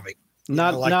front of him.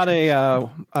 Not It's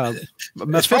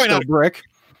Mephisto probably not, brick.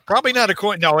 probably not a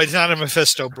coin. No, it's not a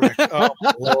Mephisto brick. Oh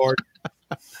my Lord.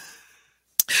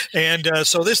 And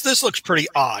so this looks pretty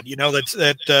odd,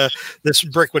 that this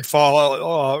brick would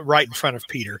fall right in front of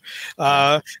Peter.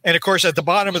 And of course, at the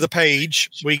bottom of the page,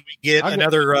 we get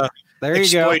another There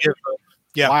you go.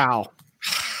 Yeah.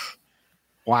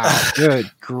 Wow.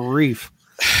 Good grief.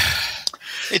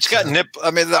 It's got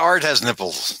I mean, the art has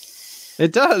nipples.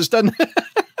 It does, doesn't it?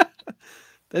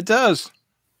 It does.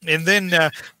 And then,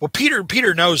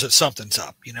 Peter knows that something's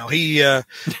up. He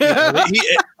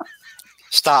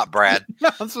Stop, Brad.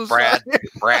 I'm so Brad. sorry.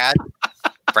 Brad.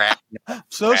 Brad.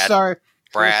 So Brad. sorry.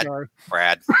 Brad. So sorry.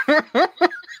 Brad.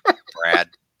 Brad.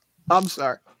 I'm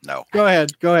sorry. No. Go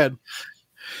ahead.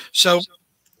 So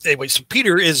anyway, so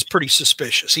Peter is pretty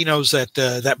suspicious. He knows that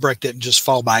that brick didn't just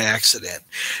fall by accident,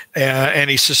 and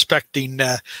he's suspecting,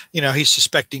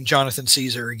 Jonathan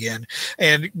Caesar again.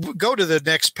 And go to the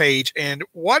next page, and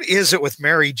what is it with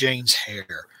Mary Jane's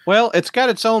hair? Well, it's got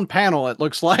its own panel, it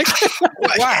looks like.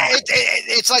 Wow.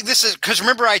 It's like this is because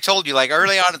remember I told you like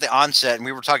early on at the onset, and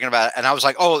we were talking about it, and I was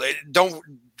like,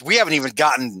 we haven't even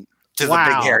gotten to the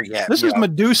big hair yet. This is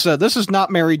Medusa. This is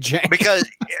not Mary Jane. Because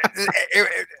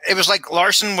it was like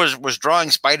Larson was drawing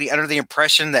Spidey under the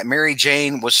impression that Mary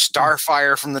Jane was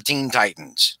Starfire from the Teen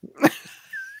Titans.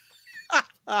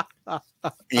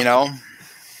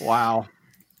 Wow.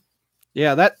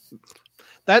 Yeah,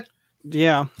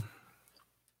 yeah.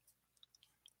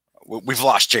 We've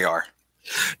lost JR.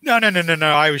 No.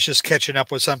 I was just catching up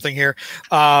with something here.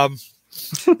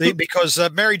 Because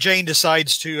Mary Jane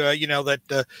decides to,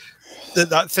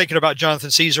 thinking about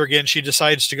Jonathan Caesar again, she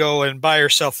decides to go and buy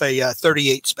herself a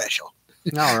 38 special.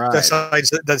 All right.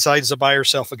 Decides to buy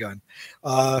herself a gun.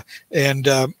 And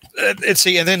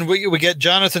then we get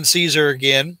Jonathan Caesar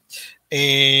again,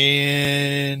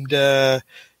 and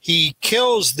he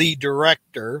kills the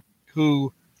director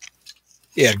who,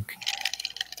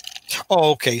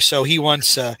 Oh, okay. So he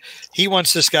wants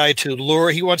this guy to lure.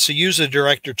 He wants to use the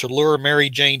director to lure Mary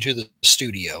Jane to the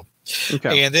studio,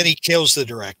 and then he kills the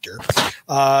director.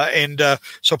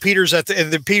 So Peter's at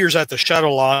the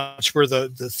shuttle launch where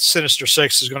the Sinister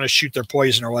Six is going to shoot their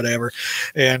poison or whatever,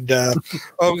 and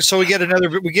so we get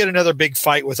another big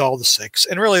fight with all the six,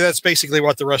 and really that's basically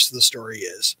what the rest of the story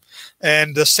is.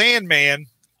 And the Sandman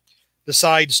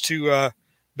decides to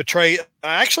betray.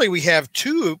 Actually, we have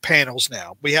two panels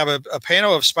now. We have a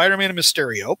panel of Spider-Man and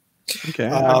Mysterio. Okay.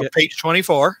 Page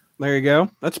 24. There you go.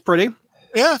 That's pretty.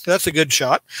 Yeah, that's a good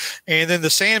shot. And then the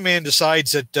Sandman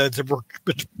decides that to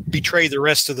betray the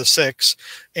rest of the six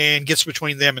and gets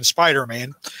between them and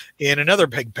Spider-Man in another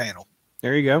big panel.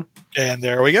 There you go. And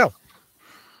there we go.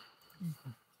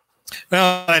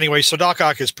 Well, anyway, so Doc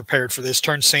Ock is prepared for this,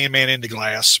 turns Sandman into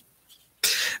glass.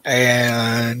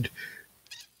 And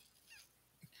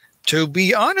to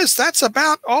be honest, that's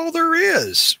about all there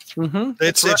is. Mm-hmm.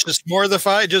 It's just more of the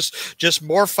fight, just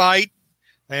more fight.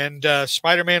 And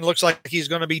Spider-Man looks like he's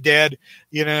going to be dead,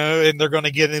 and they're going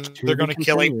to get him. They're going to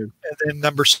kill him. And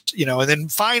then and then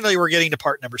finally we're getting to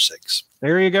part number 6.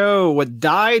 There you go. With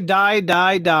die,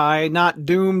 not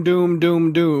doom, doom,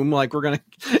 doom, doom, like we're going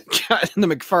to get in the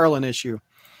McFarlane issue.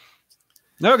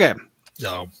 Okay.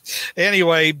 So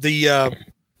anyway,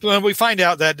 when we find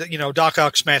out that, Doc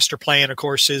Ock's master plan, of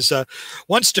course, is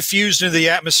once diffused into the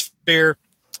atmosphere.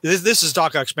 This is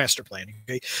Doc Ock's master plan.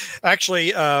 Okay,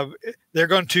 actually, they're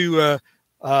going to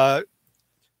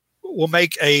will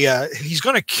make he's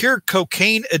going to cure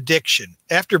cocaine addiction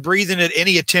after breathing it.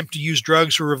 Any attempt to use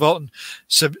drugs will result in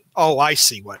I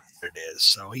see what it is.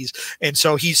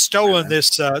 So he's stolen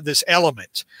this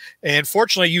element, and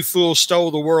fortunately, you fools stole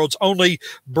the world's only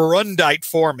Burundite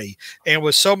for me. And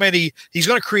with so many, he's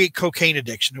going to create cocaine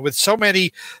addiction with so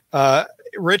many.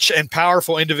 Rich and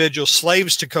powerful individuals,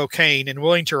 slaves to cocaine and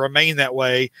willing to remain that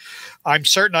way, I'm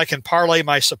certain I can parlay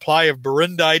my supply of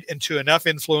Burundite into enough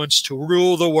influence to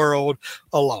rule the world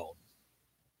alone.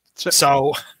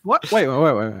 So what? Wait.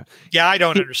 Yeah, I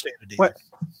don't understand it either.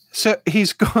 So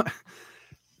he's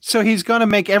going to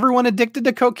make everyone addicted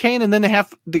to cocaine, and then they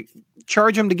have to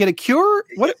charge them to get a cure.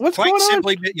 What's Quite going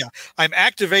simply, on? Yeah, I'm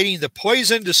activating the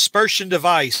poison dispersion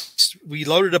device we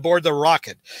loaded aboard the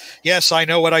rocket. Yes, I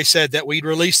know what I said, that we'd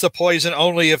release the poison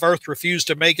only if Earth refused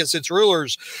to make us its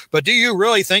rulers. But do you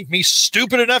really think me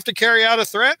stupid enough to carry out a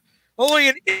threat? Only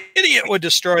an idiot would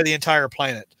destroy the entire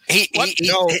planet. He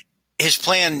his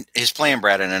plan,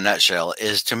 Brad, in a nutshell,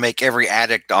 is to make every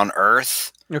addict on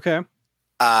Earth Okay.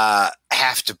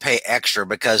 have to pay extra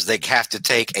because they have to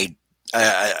take a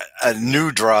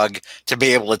new drug to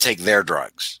be able to take their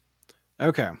drugs.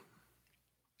 Okay.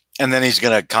 And then he's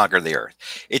going to conquer the Earth.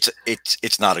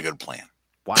 It's not a good plan.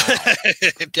 Wow.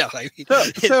 Yeah, I mean,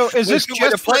 So is this the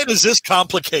just plan is this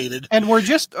complicated? And we're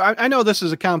just, I know this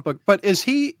is a comic book, but is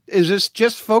this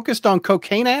just focused on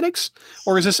cocaine addicts,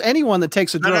 or is this anyone that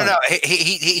takes a drug? No.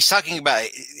 He's talking about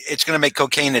it's going to make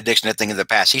cocaine addiction a thing of the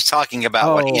past. He's talking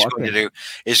about what he's going to do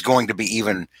is going to be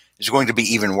even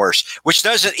worse, which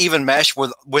doesn't even mesh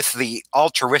with the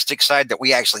altruistic side that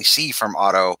we actually see from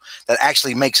Otto, that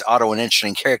actually makes Otto an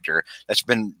interesting character that's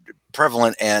been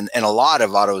prevalent in a lot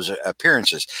of Otto's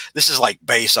appearances. This is like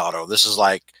base Otto. This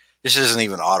isn't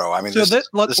even Otto. I mean, so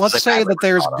let's say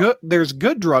that there's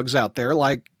good drugs out there,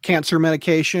 like cancer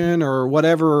medication or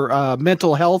whatever,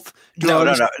 mental health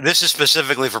drugs. No. This is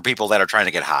specifically for people that are trying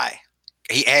to get high.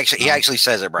 He actually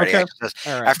says it, right? Okay. Says,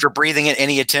 right. After breathing in,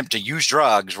 any attempt to use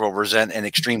drugs will result in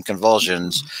extreme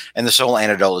convulsions, and the sole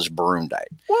antidote is barundite.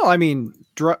 Well, I mean,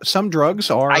 some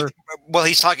drugs are. Well,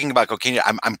 he's talking about cocaine.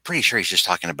 I'm pretty sure he's just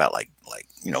talking about like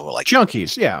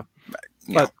junkies. Yeah.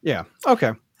 But yeah.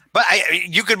 Okay. But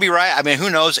you could be right. I mean, who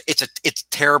knows? It's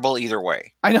terrible either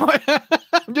way. I know.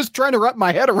 I'm just trying to wrap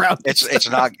my head around this. It's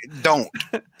not. Don't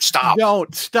stop.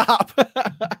 Don't stop.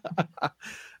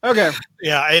 Okay.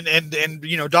 Yeah, and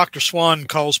Dr. Swan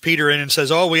calls Peter in and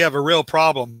says, "Oh, we have a real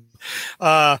problem,"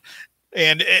 and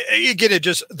you get it.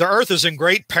 Just the Earth is in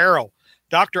great peril.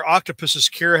 Dr. Octopus's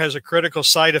cure has a critical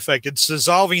side effect. It's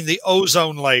dissolving the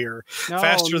ozone layer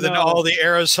faster than all the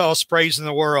aerosol sprays in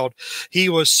the world. He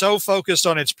was so focused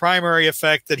on its primary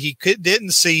effect that he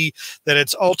didn't see that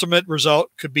its ultimate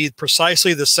result could be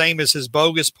precisely the same as his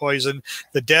bogus poison,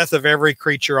 the death of every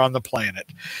creature on the planet.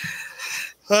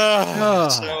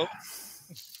 So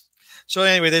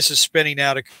anyway, this is spinning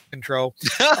out of control.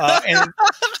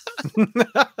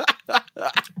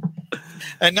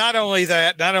 And not only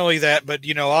that, but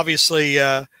obviously,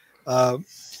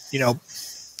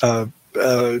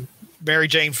 Mary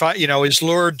Jane,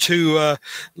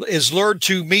 is lured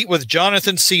to meet with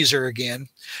Jonathan Caesar again.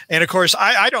 And of course,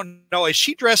 I don't know. Is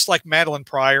she dressed like Madeline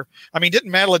Pryor? I mean,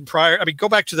 didn't Madeline Pryor? I mean, go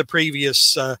back to the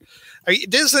previous. Isn't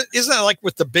that like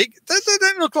with the big? That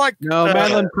didn't look like. No,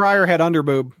 Madeline Pryor had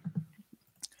underboob.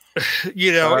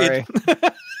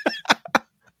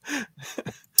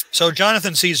 So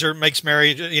Jonathan Caesar makes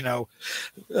Mary,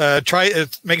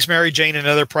 makes Mary Jane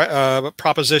another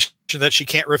proposition that she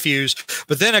can't refuse.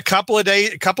 But then a couple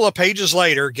of pages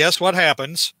later, guess what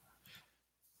happens?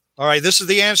 All right, this is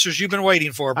the answers you've been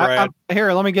waiting for, Brad.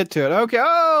 Here, let me get to it. Okay.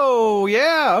 Oh,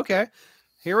 yeah. Okay.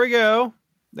 Here we go.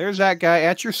 There's that guy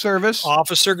at your service.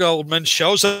 Officer Goldman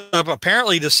shows up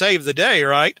apparently to save the day,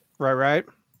 right? Right.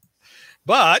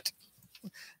 But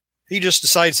he just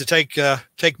decides to take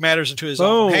matters into his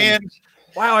own hands.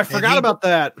 Wow, I forgot about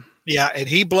that. Yeah, and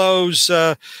he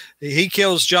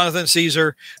kills Jonathan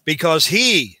Caesar because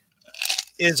he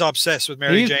is obsessed with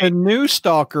Mary Jane. He's the new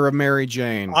stalker of Mary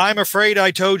Jane. I'm afraid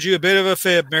I told you a bit of a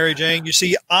fib, Mary Jane. You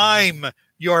see, I'm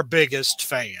your biggest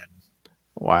fan.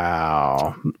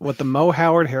 Wow. With the Mo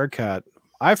Howard haircut.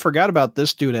 I forgot about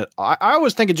this dude. I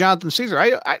always think of Jonathan Caesar.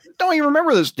 I don't even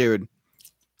remember this dude.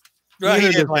 Well,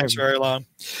 he didn't last very long.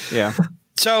 Yeah.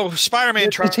 So Spider-Man.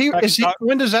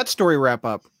 When does that story wrap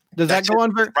up? Does that go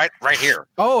on? Right here.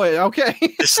 Oh, okay.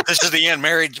 This is the end.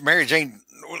 Mary Jane.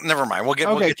 Never mind. We'll get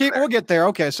there.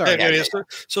 Okay. Sorry.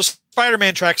 So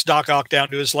Spider-Man tracks Doc Ock down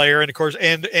to his lair, and of course,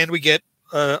 and we get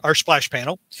our splash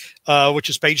panel, which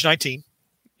is page 19.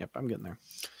 Yep, I'm getting there.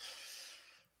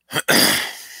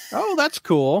 Oh, that's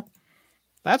cool.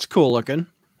 That's cool looking.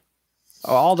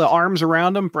 All the arms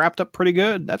around him wrapped up pretty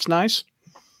good. That's nice.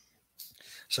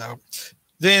 So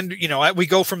then, we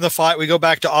go from the fight, we go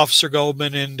back to Officer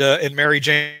Goldman and Mary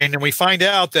Jane, and we find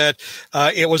out that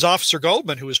it was Officer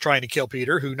Goldman who was trying to kill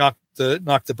Peter, who knocked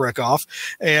the brick off.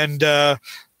 And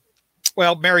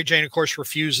Mary Jane, of course,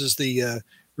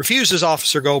 refuses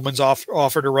Officer Goldman's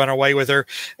offer to run away with her,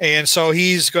 and so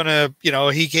he's gonna,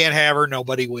 he can't have her,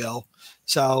 nobody will.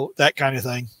 So that kind of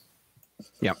thing.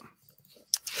 Yep.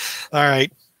 All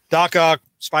right. Doc Ock,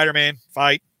 Spider-Man,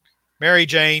 fight. Mary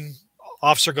Jane,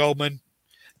 Officer Goldman,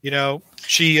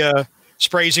 she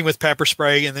sprays him with pepper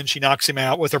spray, and then she knocks him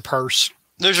out with her purse.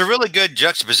 There's a really good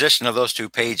juxtaposition of those two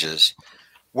pages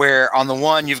where on the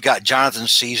one you've got Jonathan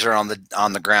Caesar on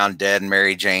the ground dead and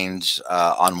Mary Jane's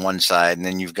on one side, and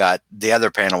then you've got the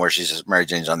other panel where she says Mary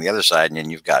Jane's on the other side, and then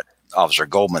you've got Officer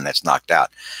Goldman that's knocked out.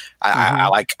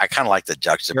 I kind of like the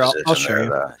juxtaposition. I'll show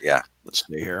you. Yeah. Let's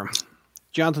see here.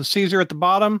 Jonathan Caesar at the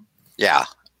bottom. Yeah.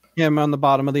 Him on the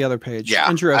bottom of the other page. Yeah,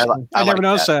 Interesting. I never like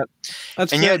noticed that.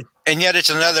 That's and good. Yet it's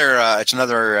another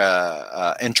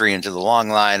entry into the long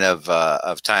line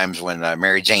of times when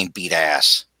Mary Jane beat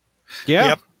ass. Yeah.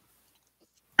 Yep.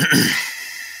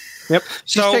 Yep.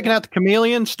 She's taking out the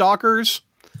chameleon, stalkers,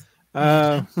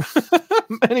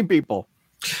 many people.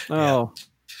 Oh. Yeah.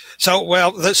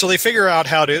 So they figure out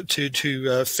how to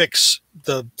fix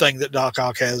the thing that Doc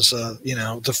Ock has,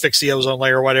 to fix the ozone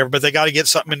layer or whatever. But they got to get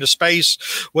something into space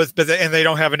and they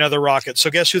don't have another rocket. So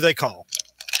guess who they call?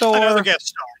 Another guest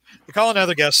star. They call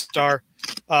another guest star.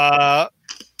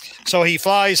 So he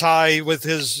flies high with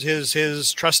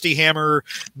his trusty hammer,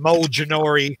 Mo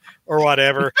Janori or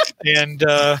whatever, and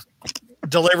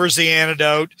delivers the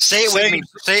antidote. Say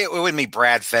it with me,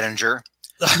 Brad Fettinger.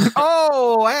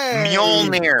 Oh, hey.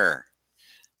 Mjolnir.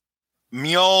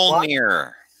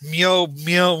 Meow,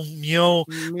 meow, meow.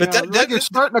 But that you're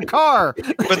starting a car.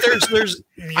 But there's.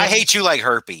 I hate you like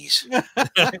herpes.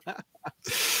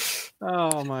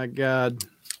 Oh my God.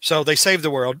 So they save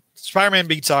the world. Spider-Man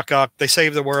beats Doc Ock. They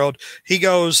save the world. He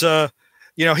goes,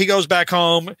 he goes back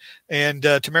home and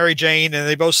to Mary Jane, and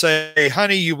they both say,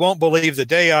 "Honey, you won't believe the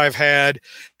day I've had."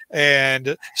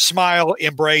 And smile,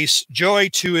 embrace. Joy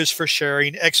too is for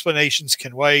sharing. Explanations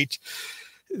can wait.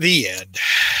 The end.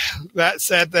 That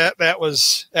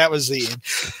was the end.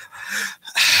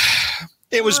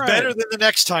 It was better than the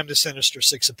next time the Sinister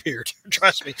Six appeared.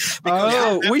 Trust me.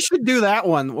 We should do that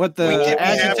one. What the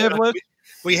adjective list?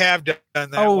 We have done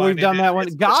that. Oh, we've done that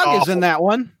one. God is in that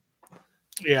one.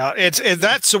 Yeah,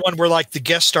 that's the one where like the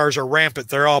guest stars are rampant.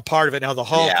 They're all part of it now. The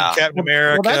Hulk and Captain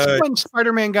America. Well, that's when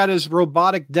Spider-Man got his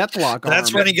robotic Deathlock arm.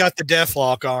 That's when he got the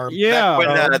Deathlock arm.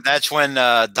 Yeah, that's when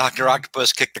Dr.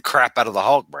 Octopus kicked the crap out of the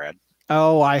Hulk, Brad.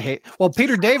 Oh, I hate. Well,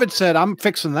 Peter David said, "I'm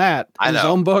fixing that." In his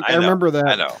own book. I remember that.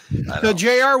 I know. So,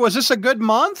 JR, was this a good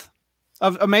month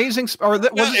of amazing, or was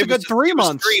this a good 3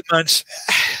 months? 3 months.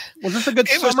 Was this a good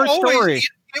summer story?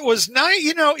 It was nice.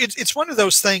 It's one of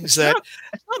those things that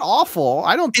it's not awful.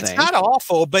 I don't think it's not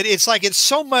awful, but it's like it's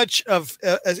so much of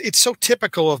it's so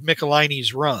typical of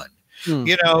Michelinie's run.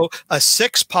 A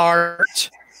 6-part,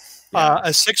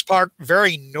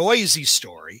 very noisy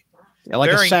story. Yeah,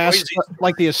 like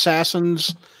the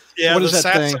Assassins. Yeah, what is that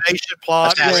assassination thing?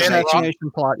 plot.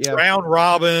 Assassination plot. Yeah, Round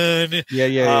Robin.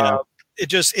 Yeah.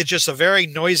 It's just a very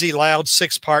noisy, loud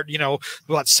 6-part.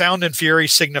 Sound and fury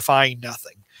signifying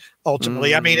nothing.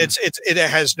 Ultimately, I mean, it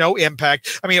has no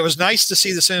impact. I mean, it was nice to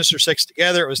see the Sinister Six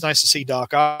together. It was nice to see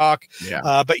Doc Ock.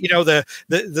 Yeah. But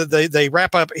they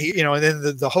wrap up. And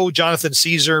then the whole Jonathan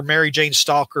Caesar, Mary Jane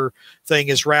Stalker thing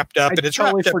is wrapped up, and it's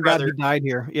totally wrapped forgot up. He died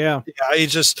here. Yeah. Yeah.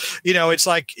 It's just it's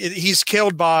like he's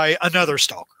killed by another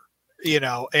Stalker.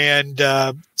 And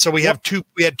so we had two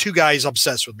guys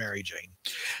obsessed with Mary Jane.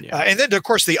 Yeah. And then of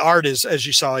course the art is, as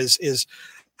you saw,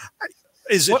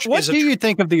 what do you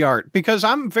think of the art? Because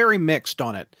I'm very mixed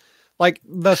on it. Like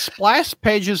the splash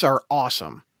pages are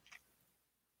awesome.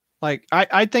 Like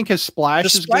I think his splash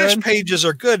is good. The splash pages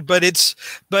are good, but it's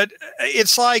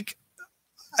like,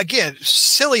 again,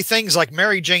 silly things like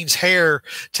Mary Jane's hair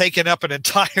taking up an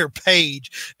entire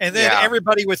page, and then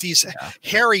everybody with these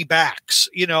hairy backs,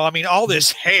 all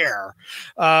this hair,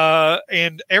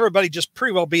 and everybody just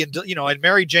pretty well being, and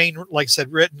Mary Jane, like I said,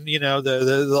 written, a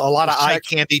lot of eye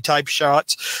candy type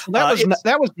shots.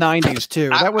 That was 90s too.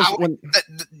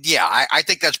 I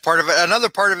think that's part of it. Another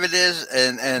part of it is,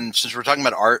 and since we're talking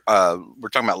about art, we're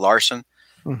talking about Larson.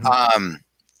 Mm-hmm.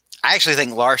 I actually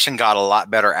think Larson got a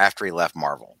lot better after he left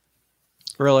Marvel.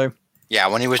 Really? Yeah,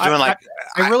 when he was doing I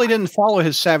really didn't follow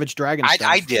his Savage Dragon stuff.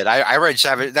 I did. I read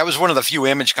Savage. That was one of the few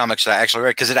Image comics that I actually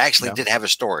read because it actually did have a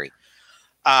story.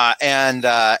 I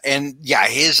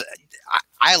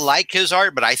like his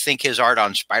art, but I think his art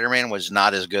on Spider-Man was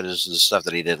not as good as the stuff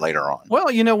that he did later on. Well,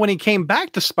 when he came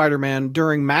back to Spider-Man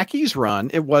during Mackey's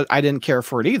run, I didn't care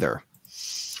for it either.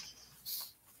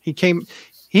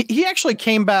 He actually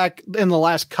came back in the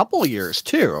last couple of years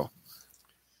too.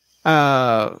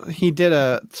 He did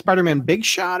a Spider-Man Big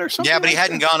Shot or something. Yeah, but he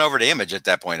hadn't gone over to Image at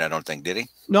that point, I don't think, did he?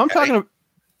 No, I'm talking about.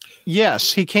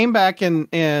 Yes, he came back in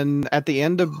at the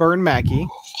end of Burn Mackey,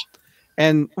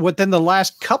 and within the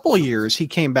last couple of years, he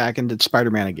came back and did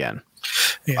Spider-Man again.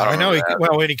 Yeah, I know.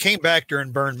 When he came back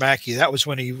during Burn Mackey, that was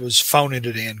when he was phoning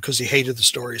it in because he hated the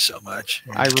story so much.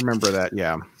 I remember that.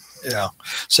 Yeah. Yeah.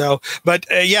 So, but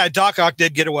Doc Ock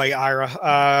did get away, Ira.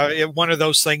 One of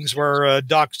those things where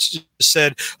Doc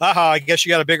said, I guess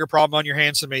you got a bigger problem on your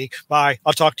hands than me. Bye.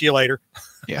 I'll talk to you later.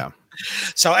 Yeah.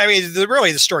 So, I mean,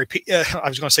 the story, I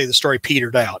was going to say the story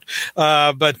petered out.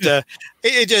 But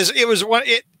it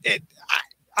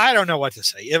I don't know what to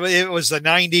say. It was the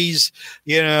 90s.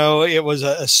 It was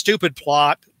a stupid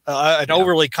plot. An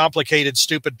overly complicated,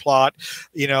 stupid plot.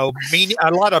 A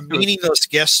lot of meaningless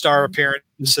guest star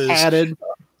appearances added.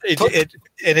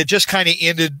 It just kind of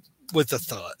ended with a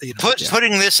thought.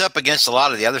 Putting this up against a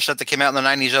lot of the other stuff that came out in the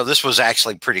 90s, though, this was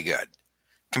actually pretty good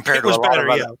compared to a lot of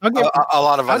other.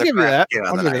 I'll give you that.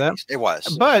 I'll give you that. It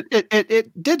was, but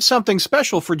it did something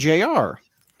special for JR.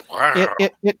 Wow.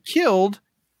 It killed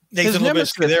Nathan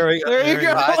Lubisky. There you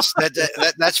go.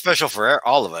 That's special for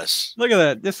all of us. Look at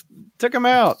that. Just took him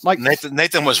out. Like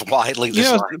Nathan was widely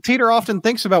disliked. Peter often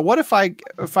thinks about, what if I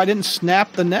didn't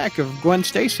snap the neck of Gwen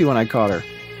Stacy when I caught her?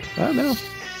 I know.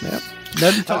 Yeah.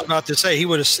 I was about to say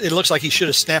it looks like he should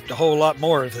have snapped a whole lot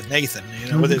more than Nathan,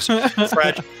 with his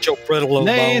fragile, brittle old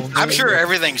bones. I'm sure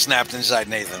everything snapped inside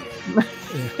Nathan.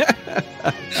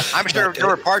 I'm sure there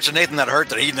were parts of Nathan that hurt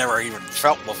that he'd never even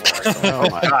felt before. Oh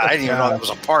my God, I didn't even know that was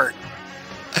a part.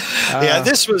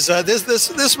 This was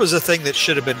this was a thing that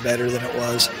should have been better than it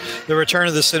was. The Return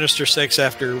of the Sinister Six,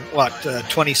 after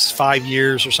 25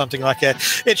 years or something like that,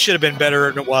 it should have been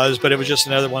better than it was. But it was just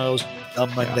another one of those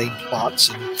dumb, mundane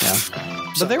plots.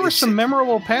 But there were some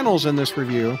memorable panels in this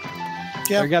review.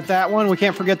 Yeah, we got that one. We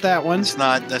can't forget that one.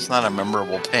 That's not a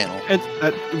memorable panel.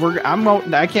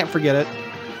 I can't forget it.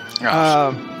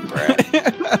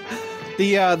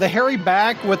 The hairy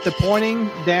back with the pointing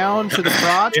down to the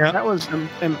crotch. Yeah. That was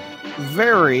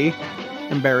very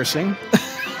embarrassing.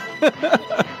 If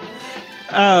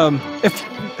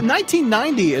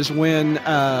 1990 is when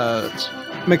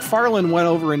McFarlane went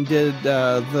over and did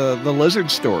the Lizard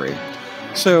story.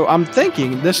 So I'm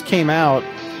thinking this came out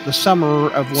the summer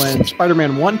of when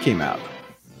Spider-Man 1 came out.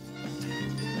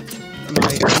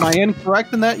 Am I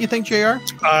incorrect in that, you think, JR?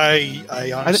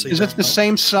 I honestly is it the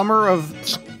same summer of...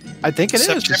 I think it is.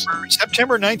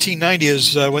 September 1990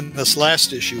 is when this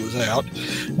last issue was out.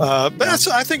 But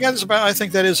I think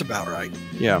that is about right.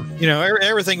 Yeah.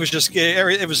 Everything was just...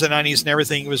 It was the 90s and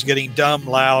everything was getting dumb,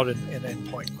 loud, and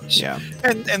pointless. Yeah.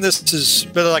 And this is...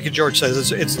 But like George says,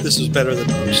 this is better than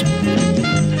most.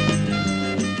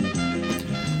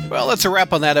 Well, that's a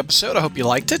wrap on that episode. I hope you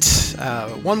liked it.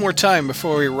 One more time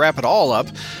before we wrap it all up,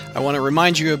 I want to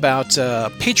remind you about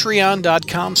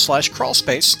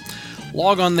patreon.com/crawlspace.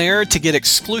 Log on there to get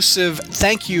exclusive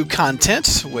thank you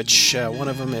content, which one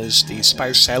of them is the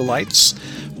Spire Satellites,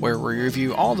 where we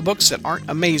review all the books that aren't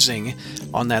amazing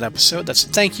on that episode. That's a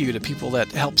thank you to people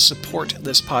that help support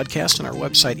this podcast and our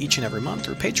website each and every month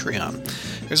through Patreon.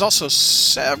 There's also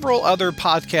several other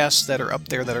podcasts that are up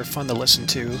there that are fun to listen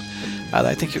to that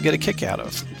I think you'll get a kick out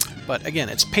of. But again,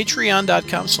 it's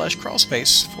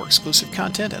patreon.com/crawlspace for exclusive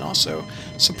content and also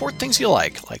support things you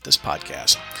like this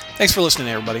podcast. Thanks for listening,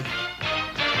 everybody.